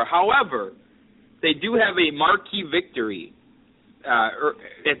so far. However, they do have a marquee victory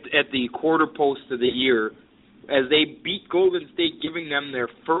at the quarter post of the year as they beat Golden State, giving them their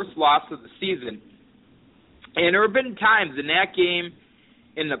first loss of the season. And there have been times in that game,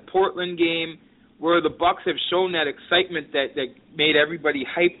 in the Portland game, where the Bucks have shown that excitement that made everybody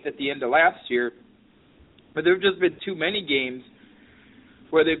hyped at the end of last year. But there have just been too many games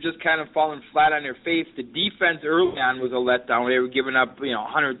where they've just kind of fallen flat on their face. The defense early on was a letdown. They were giving up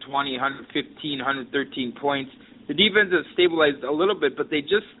 120, 115, 113 points. The defense has stabilized a little bit, but they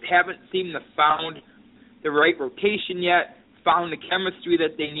just haven't seemed to found the right rotation yet, found the chemistry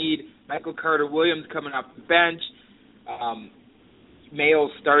that they need. Michael Carter-Williams coming off the bench, Mayo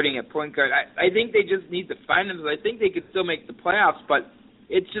starting at point guard. I think they just need to find them. I think they could still make the playoffs, but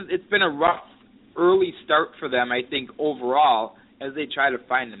it's been a rough early start for them, I think, overall, as they try to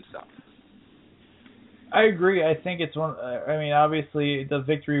find themselves. I agree. I think it's one. I mean, obviously, the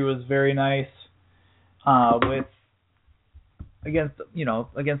victory was very nice. Against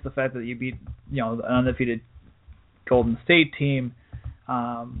the fact that you beat an undefeated Golden State team.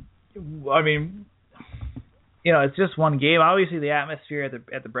 I mean, it's just one game. Obviously, the atmosphere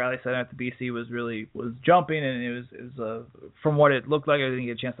at the Bradley Center at the BC was jumping, and it was from what it looked like. I didn't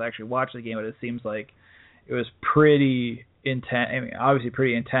get a chance to actually watch the game, but it seems like it was pretty intense. I mean, obviously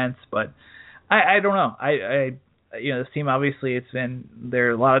pretty intense, but I don't know. This team, obviously, there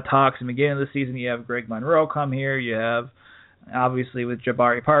are a lot of talks in the beginning of the season. You have Greg Monroe come here. You have, obviously, with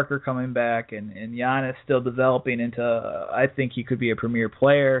Jabari Parker coming back, and Giannis still developing into, I think he could be a premier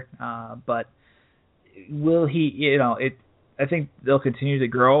player. But will he, I think they'll continue to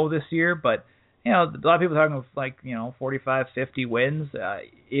grow this year, but, a lot of people are talking 45, 50 wins.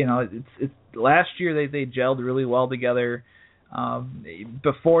 It's last year they gelled really well together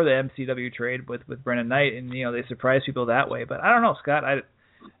before the MCW trade with Brendan Knight, and they surprised people that way. But I don't know, Scott.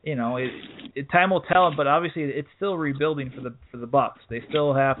 Time will tell, but obviously it's still rebuilding for the Bucks. They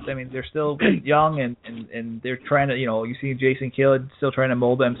still have. I mean, they're still young, and they're trying to. You see Jason Kidd still trying to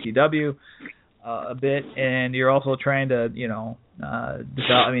mold MCW a bit, and you're also trying to develop.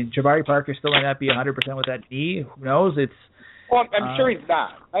 I mean, Jabari Parker still might not be 100% with that knee. Who knows? Well, I'm sure he's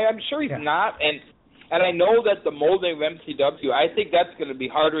not. I'm sure he's not, and I know that the molding of MCW, I think that's going to be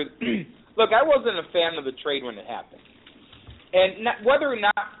harder. Look, I wasn't a fan of the trade when it happened. And whether or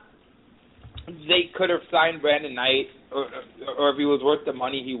not they could have signed Brandon Knight or if he was worth the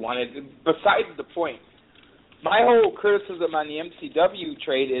money he wanted, besides the point. My whole criticism on the MCW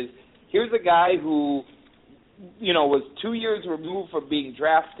trade is here's a guy who, was 2 years removed from being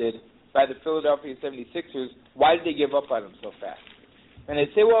drafted by the Philadelphia 76ers. Why did they give up on him so fast? And they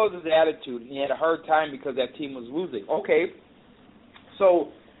say, well, it was his attitude, and he had a hard time because that team was losing. Okay,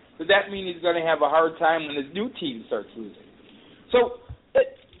 so does that mean he's going to have a hard time when his new team starts losing? So,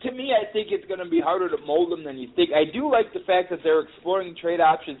 to me, I think it's going to be harder to mold him than you think. I do like the fact that they're exploring trade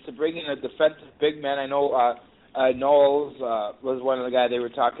options to bring in a defensive big man. I know Knowles was one of the guys they were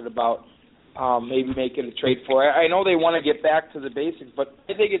talking about maybe making a trade for. I know they want to get back to the basics, but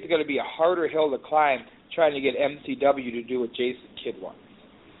I think it's going to be a harder hill to climb trying to get MCW to do what Jason Kidd wants.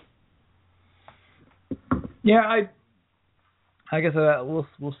 Yeah, I guess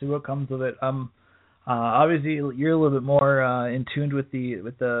we'll see what comes of it. Obviously, you're a little bit more in tune with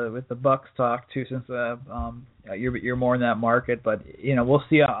the Bucks talk too, since you're more in that market. But we'll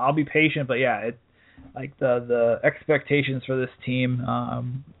see. I'll be patient. But yeah, like the expectations for this team,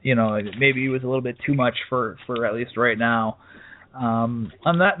 maybe it was a little bit too much for at least right now. On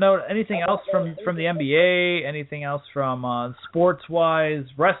that note, anything else from the NBA? Anything else from sports-wise,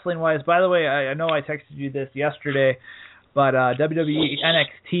 wrestling-wise? By the way, I know I texted you this yesterday, but WWE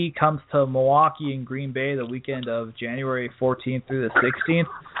NXT comes to Milwaukee and Green Bay the weekend of January 14th through the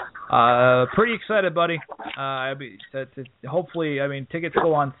 16th. Pretty excited, buddy. Hopefully, tickets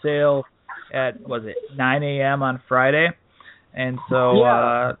go on sale at 9 a.m. on Friday, and so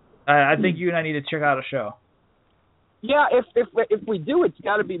I think you and I need to check out a show. Yeah, if we do, it's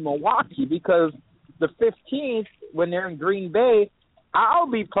got to be Milwaukee, because the 15th, when they're in Green Bay, I'll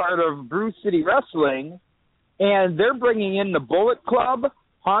be part of Brew City Wrestling, and they're bringing in the Bullet Club,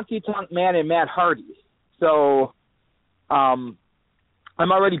 Honky Tonk Man, and Matt Hardy. So I'm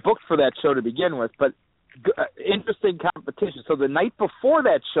already booked for that show to begin with, but interesting competition. So the night before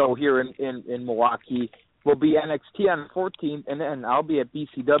that show here in Milwaukee will be NXT on the 14th, and then I'll be at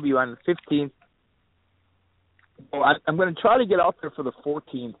BCW on the 15th. So I'm going to try to get out there for the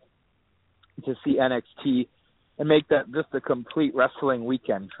 14th to see NXT and make that just a complete wrestling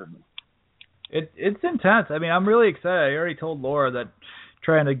weekend for me. It's intense. I'm really excited. I already told Laura that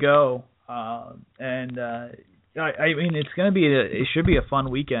trying to go, and it's going to be it should be a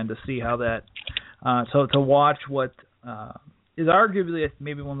fun weekend to see how that. So to watch what is arguably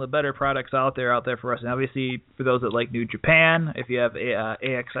maybe one of the better products out there for wrestling. Obviously, for those that like New Japan, if you have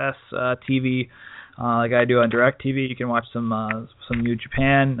AXS TV. Like I do on DirecTV, you can watch some New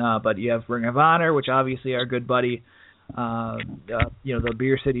Japan, but you have Ring of Honor, which obviously our good buddy, the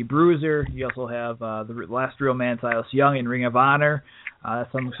Beer City Bruiser. You also have the Last Real Man, Silas Young, in Ring of Honor.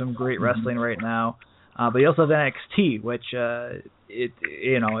 Some great wrestling right now. But you also have NXT, which the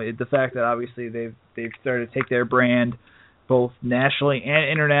fact that obviously they've started to take their brand both nationally and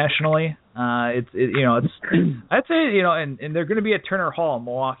internationally. I'd say, and they're going to be at Turner Hall in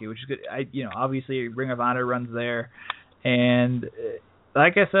Milwaukee, which is good. Obviously Ring of Honor runs there, and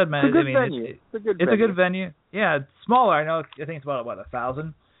like I said, man, it's a good venue. Yeah, it's smaller. I know. I think it's about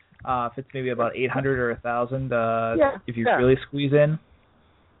 1,000. If it's maybe about 800 or 1,000, if you really squeeze in.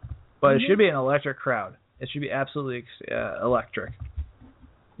 But it should be an electric crowd. It should be absolutely electric.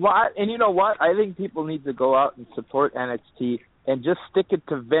 Well, and you know what? I think people need to go out and support NXT and just stick it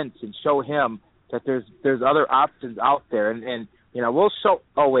to Vince and show him that there's other options out there. And we'll show.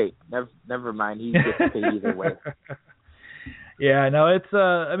 Oh wait, never mind. He gets paid either way. Yeah, no, it's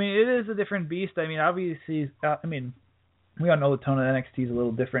it is a different beast. Obviously, we all know the tone of NXT is a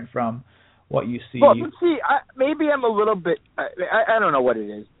little different from what you see. Well, see, maybe I'm a little bit. I don't know what it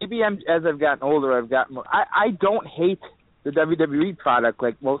is. Maybe as I've gotten older, I've gotten more. I don't hate the WWE product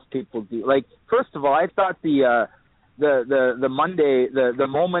like most people do. Like, first of all, I thought the Monday, the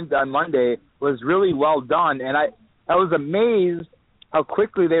moment on Monday was really well done, and I was amazed how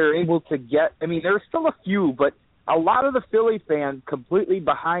quickly they were able to get. There were still a few, but a lot of the Philly fans completely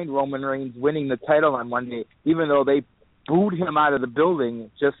behind Roman Reigns winning the title on Monday, even though they booed him out of the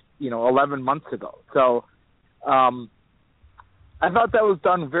building just 11 months ago. So I thought that was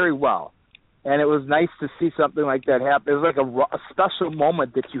done very well. And it was nice to see something like that happen. It was like a special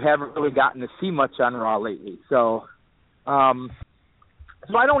moment that you haven't really gotten to see much on Raw lately. So I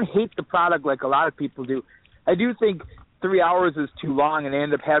don't hate the product like a lot of people do. I do think 3 hours is too long, and they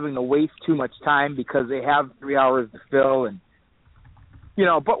end up having to waste too much time because they have 3 hours to fill. And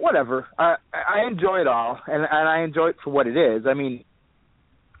but whatever. I enjoy it all, and I enjoy it for what it is. I mean,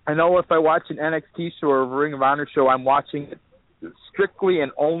 I know if I watch an NXT show or a Ring of Honor show, I'm watching it strictly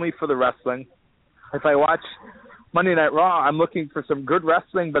and only for the wrestling. If I watch Monday Night Raw, I'm looking for some good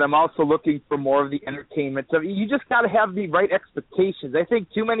wrestling, but I'm also looking for more of the entertainment. So you just got to have the right expectations. I think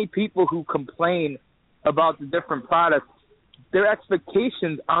too many people who complain about the different products, their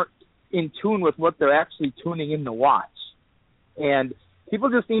expectations aren't in tune with what they're actually tuning in to watch. And people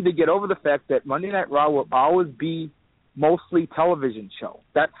just need to get over the fact that Monday Night Raw will always be mostly television show.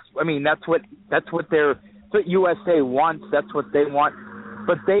 That's what USA wants. That's what they want.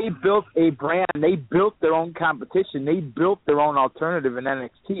 But they built a brand. They built their own competition. They built their own alternative in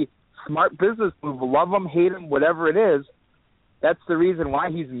NXT. Smart business move. Love them, hate them, whatever it is. That's the reason why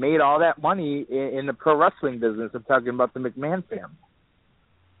he's made all that money in the pro wrestling business. I'm talking about the McMahon family.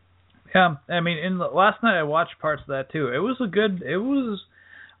 Yeah, I mean, last night I watched parts of that too. I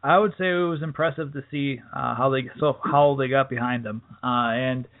would say it was impressive to see how they got behind him.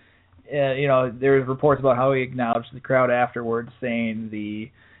 There was reports about how he acknowledged the crowd afterwards, saying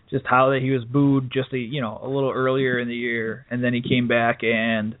just how he was booed just a little earlier in the year, and then he came back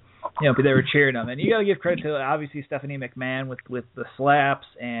and they were cheering him. And you got to give credit to obviously Stephanie McMahon with the slaps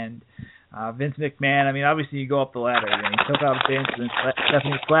and Vince McMahon. I mean, obviously you go up the ladder. He took out Vince, and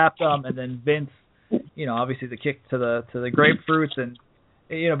Stephanie slapped him, and then Vince, obviously the kick to the grapefruits and.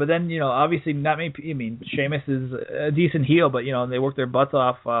 But then, obviously not many. I mean, Sheamus is a decent heel, but they work their butts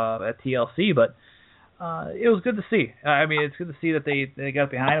off at TLC. But it was good to see. I mean, it's good to see that they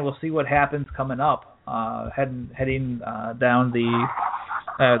got behind it. We'll see what happens coming up, heading down the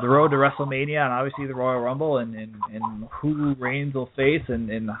road to WrestleMania, and obviously the Royal Rumble, and who Reigns will face,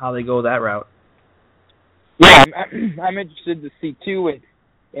 and how they go that route. Yeah, I'm interested to see too,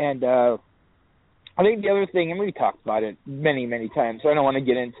 and I think the other thing, and we talked about it many, many times, so I don't want to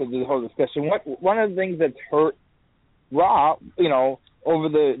get into the whole discussion. One of the things that's hurt Raw, over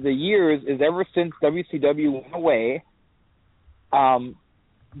the years is ever since WCW went away,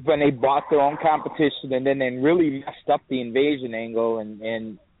 when they bought their own competition and then they really messed up the invasion angle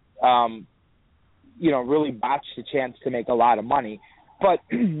and really botched the chance to make a lot of money. But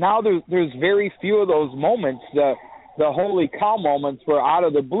now there's very few of those moments, the holy cow moments where out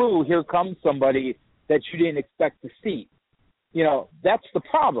of the blue, here comes somebody that you didn't expect to see. That's the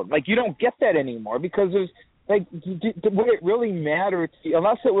problem. Like, you don't get that anymore because there's, would it really matter to you,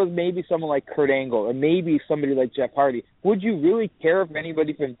 unless it was maybe someone like Kurt Angle or maybe somebody like Jeff Hardy, would you really care if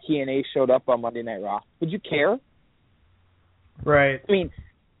anybody from TNA showed up on Monday Night Raw? Would you care? Right. I mean,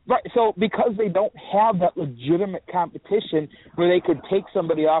 right. So because they don't have that legitimate competition where they could take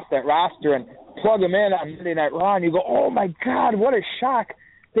somebody off that roster and plug them in on Monday Night Raw, and you go, oh my God, what a shock!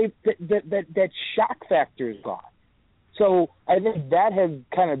 That shock factor is gone. So I think that has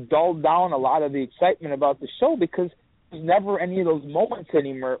kind of dulled down a lot of the excitement about the show because there's never any of those moments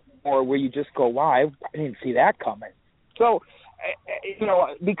anymore where you just go, wow, I didn't see that coming. So,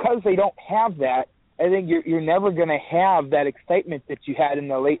 because they don't have that, I think you're never going to have that excitement that you had in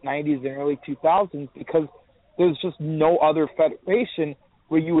the late 90s and early 2000s because there's just no other federation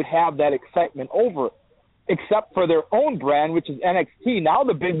where you would have that excitement over, except for their own brand, which is NXT. Now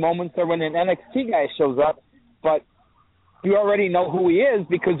the big moments are when an NXT guy shows up, but you already know who he is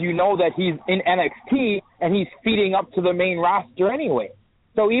because you know that he's in NXT and he's feeding up to the main roster anyway.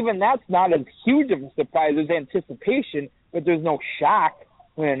 So even that's not as huge of a surprise. There's anticipation, but there's no shock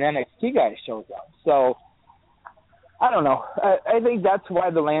when an NXT guy shows up. So I don't know. I think that's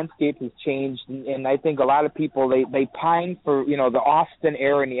why the landscape has changed, and I think a lot of people, they pine for, the Austin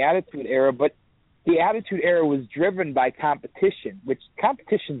era and the Attitude Era, but the Attitude Era was driven by competition, which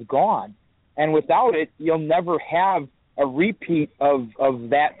competition's gone. And without it, you'll never have a repeat of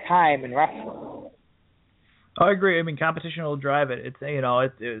that time in wrestling. I agree. I mean, competition will drive it. It's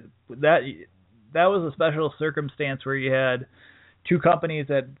that was a special circumstance where you had two companies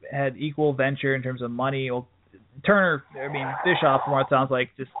that had equal venture in terms of money. Well, Turner, Bischoff, from what it sounds like,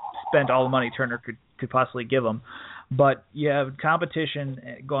 just spent all the money Turner could possibly give him. But you have competition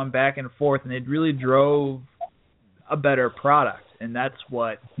going back and forth, and it really drove a better product. And that's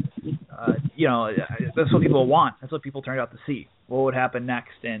what, that's what people want. That's what people turned out to see. What would happen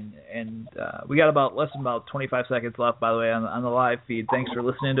next? And we got less than 25 seconds left, by the way, on the live feed. Thanks for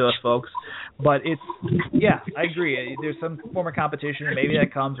listening to us, folks. But I agree. There's some form of competition, and maybe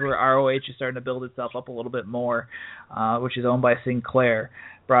that comes where ROH is starting to build itself up a little bit more, which is owned by Sinclair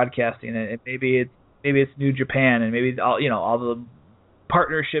Broadcasting, and maybe it's New Japan, and maybe all the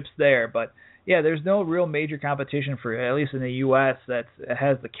partnerships there. But there's no real major competition for, at least in the U.S., that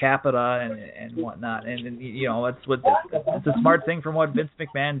has the capita and whatnot. And that's what it's a smart thing from what Vince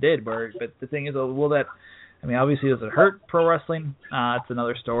McMahon did. But the thing is, will that? I mean, obviously, does it hurt pro wrestling? It's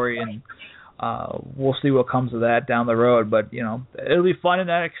another story, and we'll see what comes of that down the road. But it'll be fun in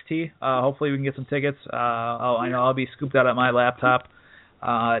NXT. Hopefully, we can get some tickets. I know I'll be scooped out at my laptop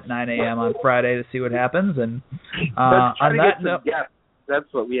at 9 a.m. on Friday to see what happens. And on that note, that's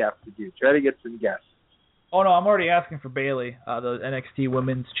what we have to do. Try to get some guests. Oh no, I'm already asking for Bayley, the NXT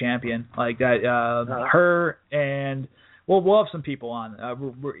Women's Champion, like that. Her and we'll have some people on.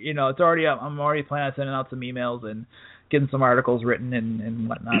 It's already. I'm already planning on sending out some emails and getting some articles written and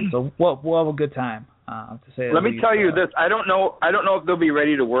whatnot. So we'll have a good time. To say. Let me tell you this. I don't know if they'll be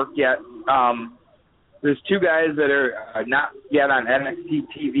ready to work yet. There's two guys that are not yet on NXT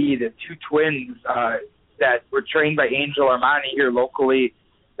TV. The two twins that were trained by Angel Armani here locally.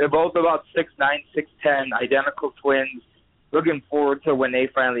 They're both about 6'9", 6'10", identical twins. Looking forward to when they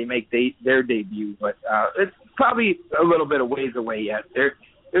finally make their debut, but it's probably a little bit of ways away yet.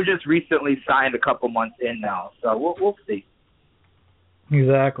 They're just recently signed a couple months in now, so we'll see.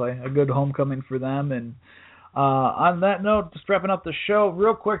 Exactly, a good homecoming for them. And on that note, just wrapping up the show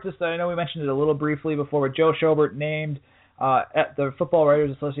real quick. I know we mentioned it a little briefly before, but Joe Schobert named at the Football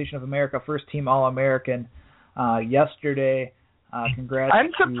Writers Association of America First Team All-American yesterday. Congrats.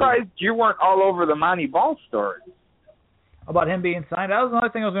 I'm surprised you weren't all over the Monty Ball story. About him being signed. That was another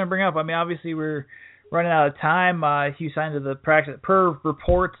thing I was going to bring up. I mean, obviously we're running out of time. He signed to the practice. Per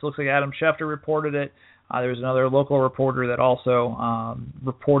reports, looks like Adam Schefter reported it. There was another local reporter that also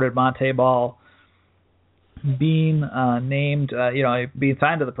reported Monte Ball being named, being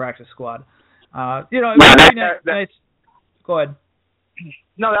signed to the practice squad. It was nice. Go ahead.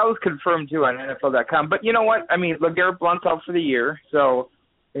 No, that was confirmed too on NFL.com. But you know what? I mean, LeGarrette Blount's out for the year, so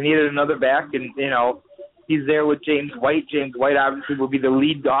they needed another back, and he's there with James White. James White obviously will be the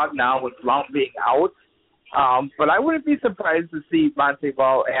lead dog now with Blount being out. But I wouldn't be surprised to see Monte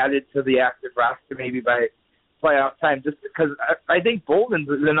Ball added to the active roster maybe by playoff time, just because I think Bolden's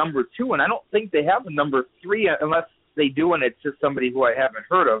the number 2, and I don't think they have a number 3 unless they do, and it's just somebody who I haven't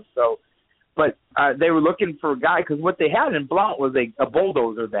heard of. So, but they were looking for a guy, because what they had in Blount was a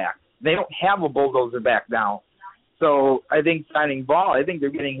bulldozer back. They don't have a bulldozer back now. So I think signing Ball, I think they're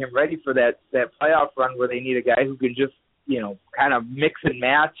getting him ready for that playoff run where they need a guy who can just, kind of mix and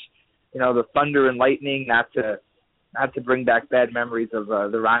match, the thunder and lightning, not to bring back bad memories of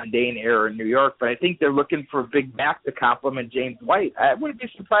the Ron Dane era in New York, but I think they're looking for a big back to complement James White. I wouldn't be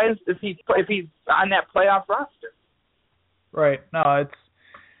surprised if he's on that playoff roster. Right. No, it's.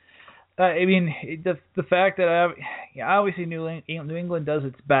 I mean, the fact that obviously New England does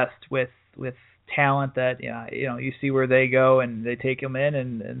its best with talent that you see where they go and they take them in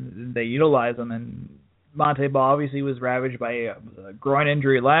and they utilize them. And Monte Ball obviously was ravaged by a groin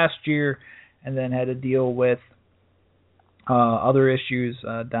injury last year, and then had to deal with other issues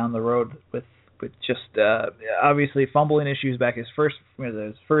down the road with just obviously fumbling issues back his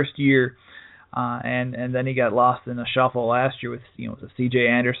first year. And then he got lost in the shuffle last year with C.J.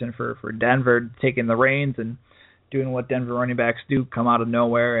 Anderson for Denver taking the reins and doing what Denver running backs do, come out of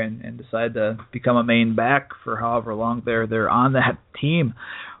nowhere and decide to become a main back for however long they're on that team.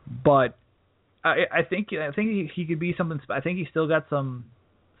 But I think he could be something. I think he's still got some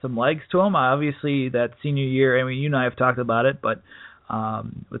legs to him. Obviously, that senior year. I mean, you and I have talked about it, but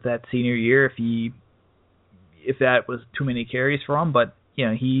with that senior year, if that was too many carries for him, but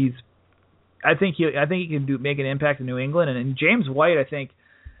he's. I think he can make an impact in New England, and James White, I think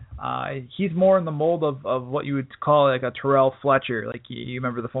he's more in the mold of what you would call like a Terrell Fletcher. Like you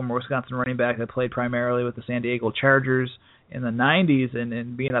remember the former Wisconsin running back that played primarily with the San Diego Chargers in the 90s,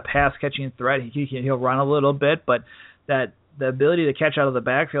 and being a pass catching threat, he'll run a little bit, but the ability to catch out of the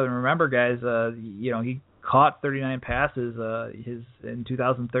backfield. And remember, guys, he caught 39 passes in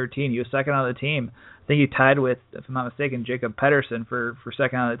 2013. He was second on the team. I think he tied with, if I'm not mistaken, Jacob Pedersen for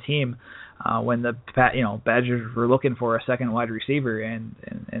second on the team when the Badgers were looking for a second wide receiver and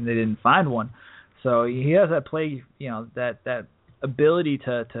they didn't find one. So he has that play, that ability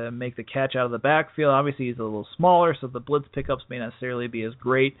to make the catch out of the backfield. Obviously, he's a little smaller, so the blitz pickups may not necessarily be as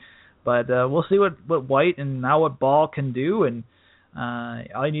great. But we'll see what White and now what Ball can do. And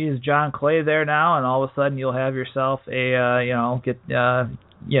all you need is John Clay there now, and all of a sudden you'll have yourself you'll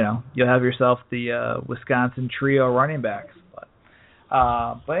have yourself the Wisconsin trio running backs. But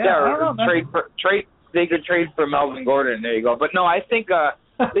I don't know, they could trade for Melvin Gordon. There you go. But no, I think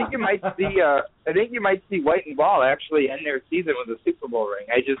you might see White and Ball actually end their season with a Super Bowl ring.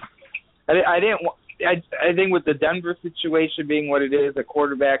 I didn't. I think with the Denver situation being what it is, a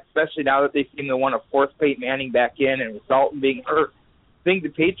quarterback, especially now that they seem to want to force Peyton Manning back in and with Dalton being hurt, I think the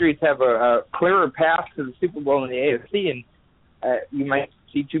Patriots have a clearer path to the Super Bowl in the AFC, and you might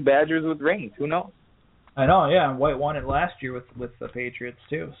see 2 Badgers with rings. Who knows? I know, yeah. White won it last year with the Patriots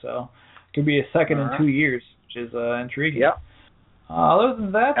too, so it could be a second in 2 years, which is intriguing. Yeah. Other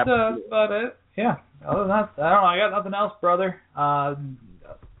than that, about it. Yeah. Other than that, I don't know. I got nothing else, brother.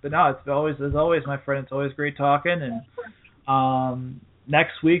 But no, it's always, as always, my friend. It's always great talking. And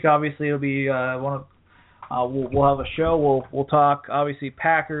next week, obviously, it'll be we'll have a show. We'll talk obviously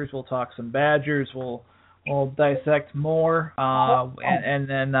Packers. We'll talk some Badgers. We'll dissect more. And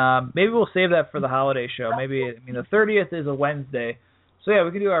then maybe we'll save that for the holiday show. Maybe the 30th is a Wednesday, so yeah,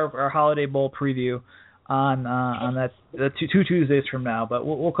 we can do our holiday bowl preview on that two Tuesdays from now. But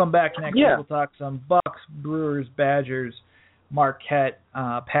we'll come back next week. We'll talk some Bucks, Brewers, Badgers, Marquette,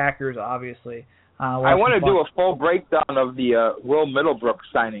 Packers, obviously. I want to do a full breakdown of the Will Middlebrook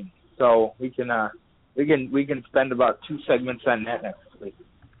signing, so we can spend about 2 segments on that next week.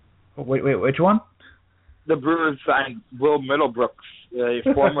 Wait, which one? The Brewers signed Will Middlebrooks, a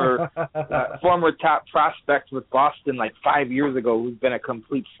former top prospect with Boston like 5 years ago, who's been a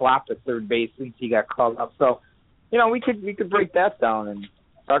complete flop at third base since he got called up. So, we could break that down and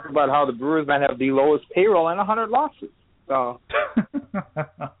talk about how the Brewers might have the lowest payroll and 100 losses. So,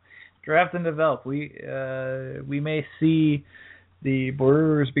 draft and develop. We may see the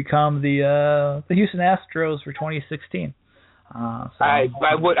Brewers become the Houston Astros for 2016. I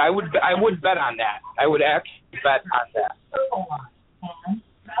would bet on that. I would actually bet on that.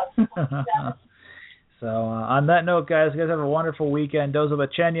 So on that note, guys, you guys have a wonderful weekend. Dozo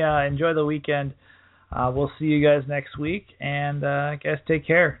Bachenya, enjoy the weekend. We'll see you guys next week, and guys, take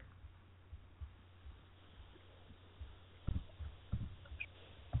care.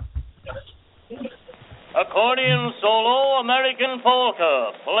 Accordion solo, American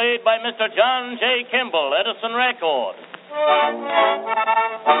polka, played by Mr. John J. Kimball, Edison Record.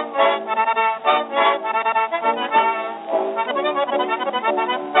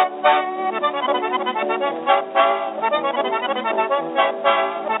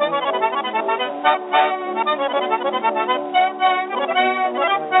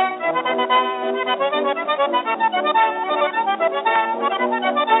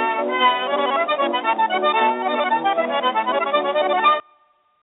 Thank you.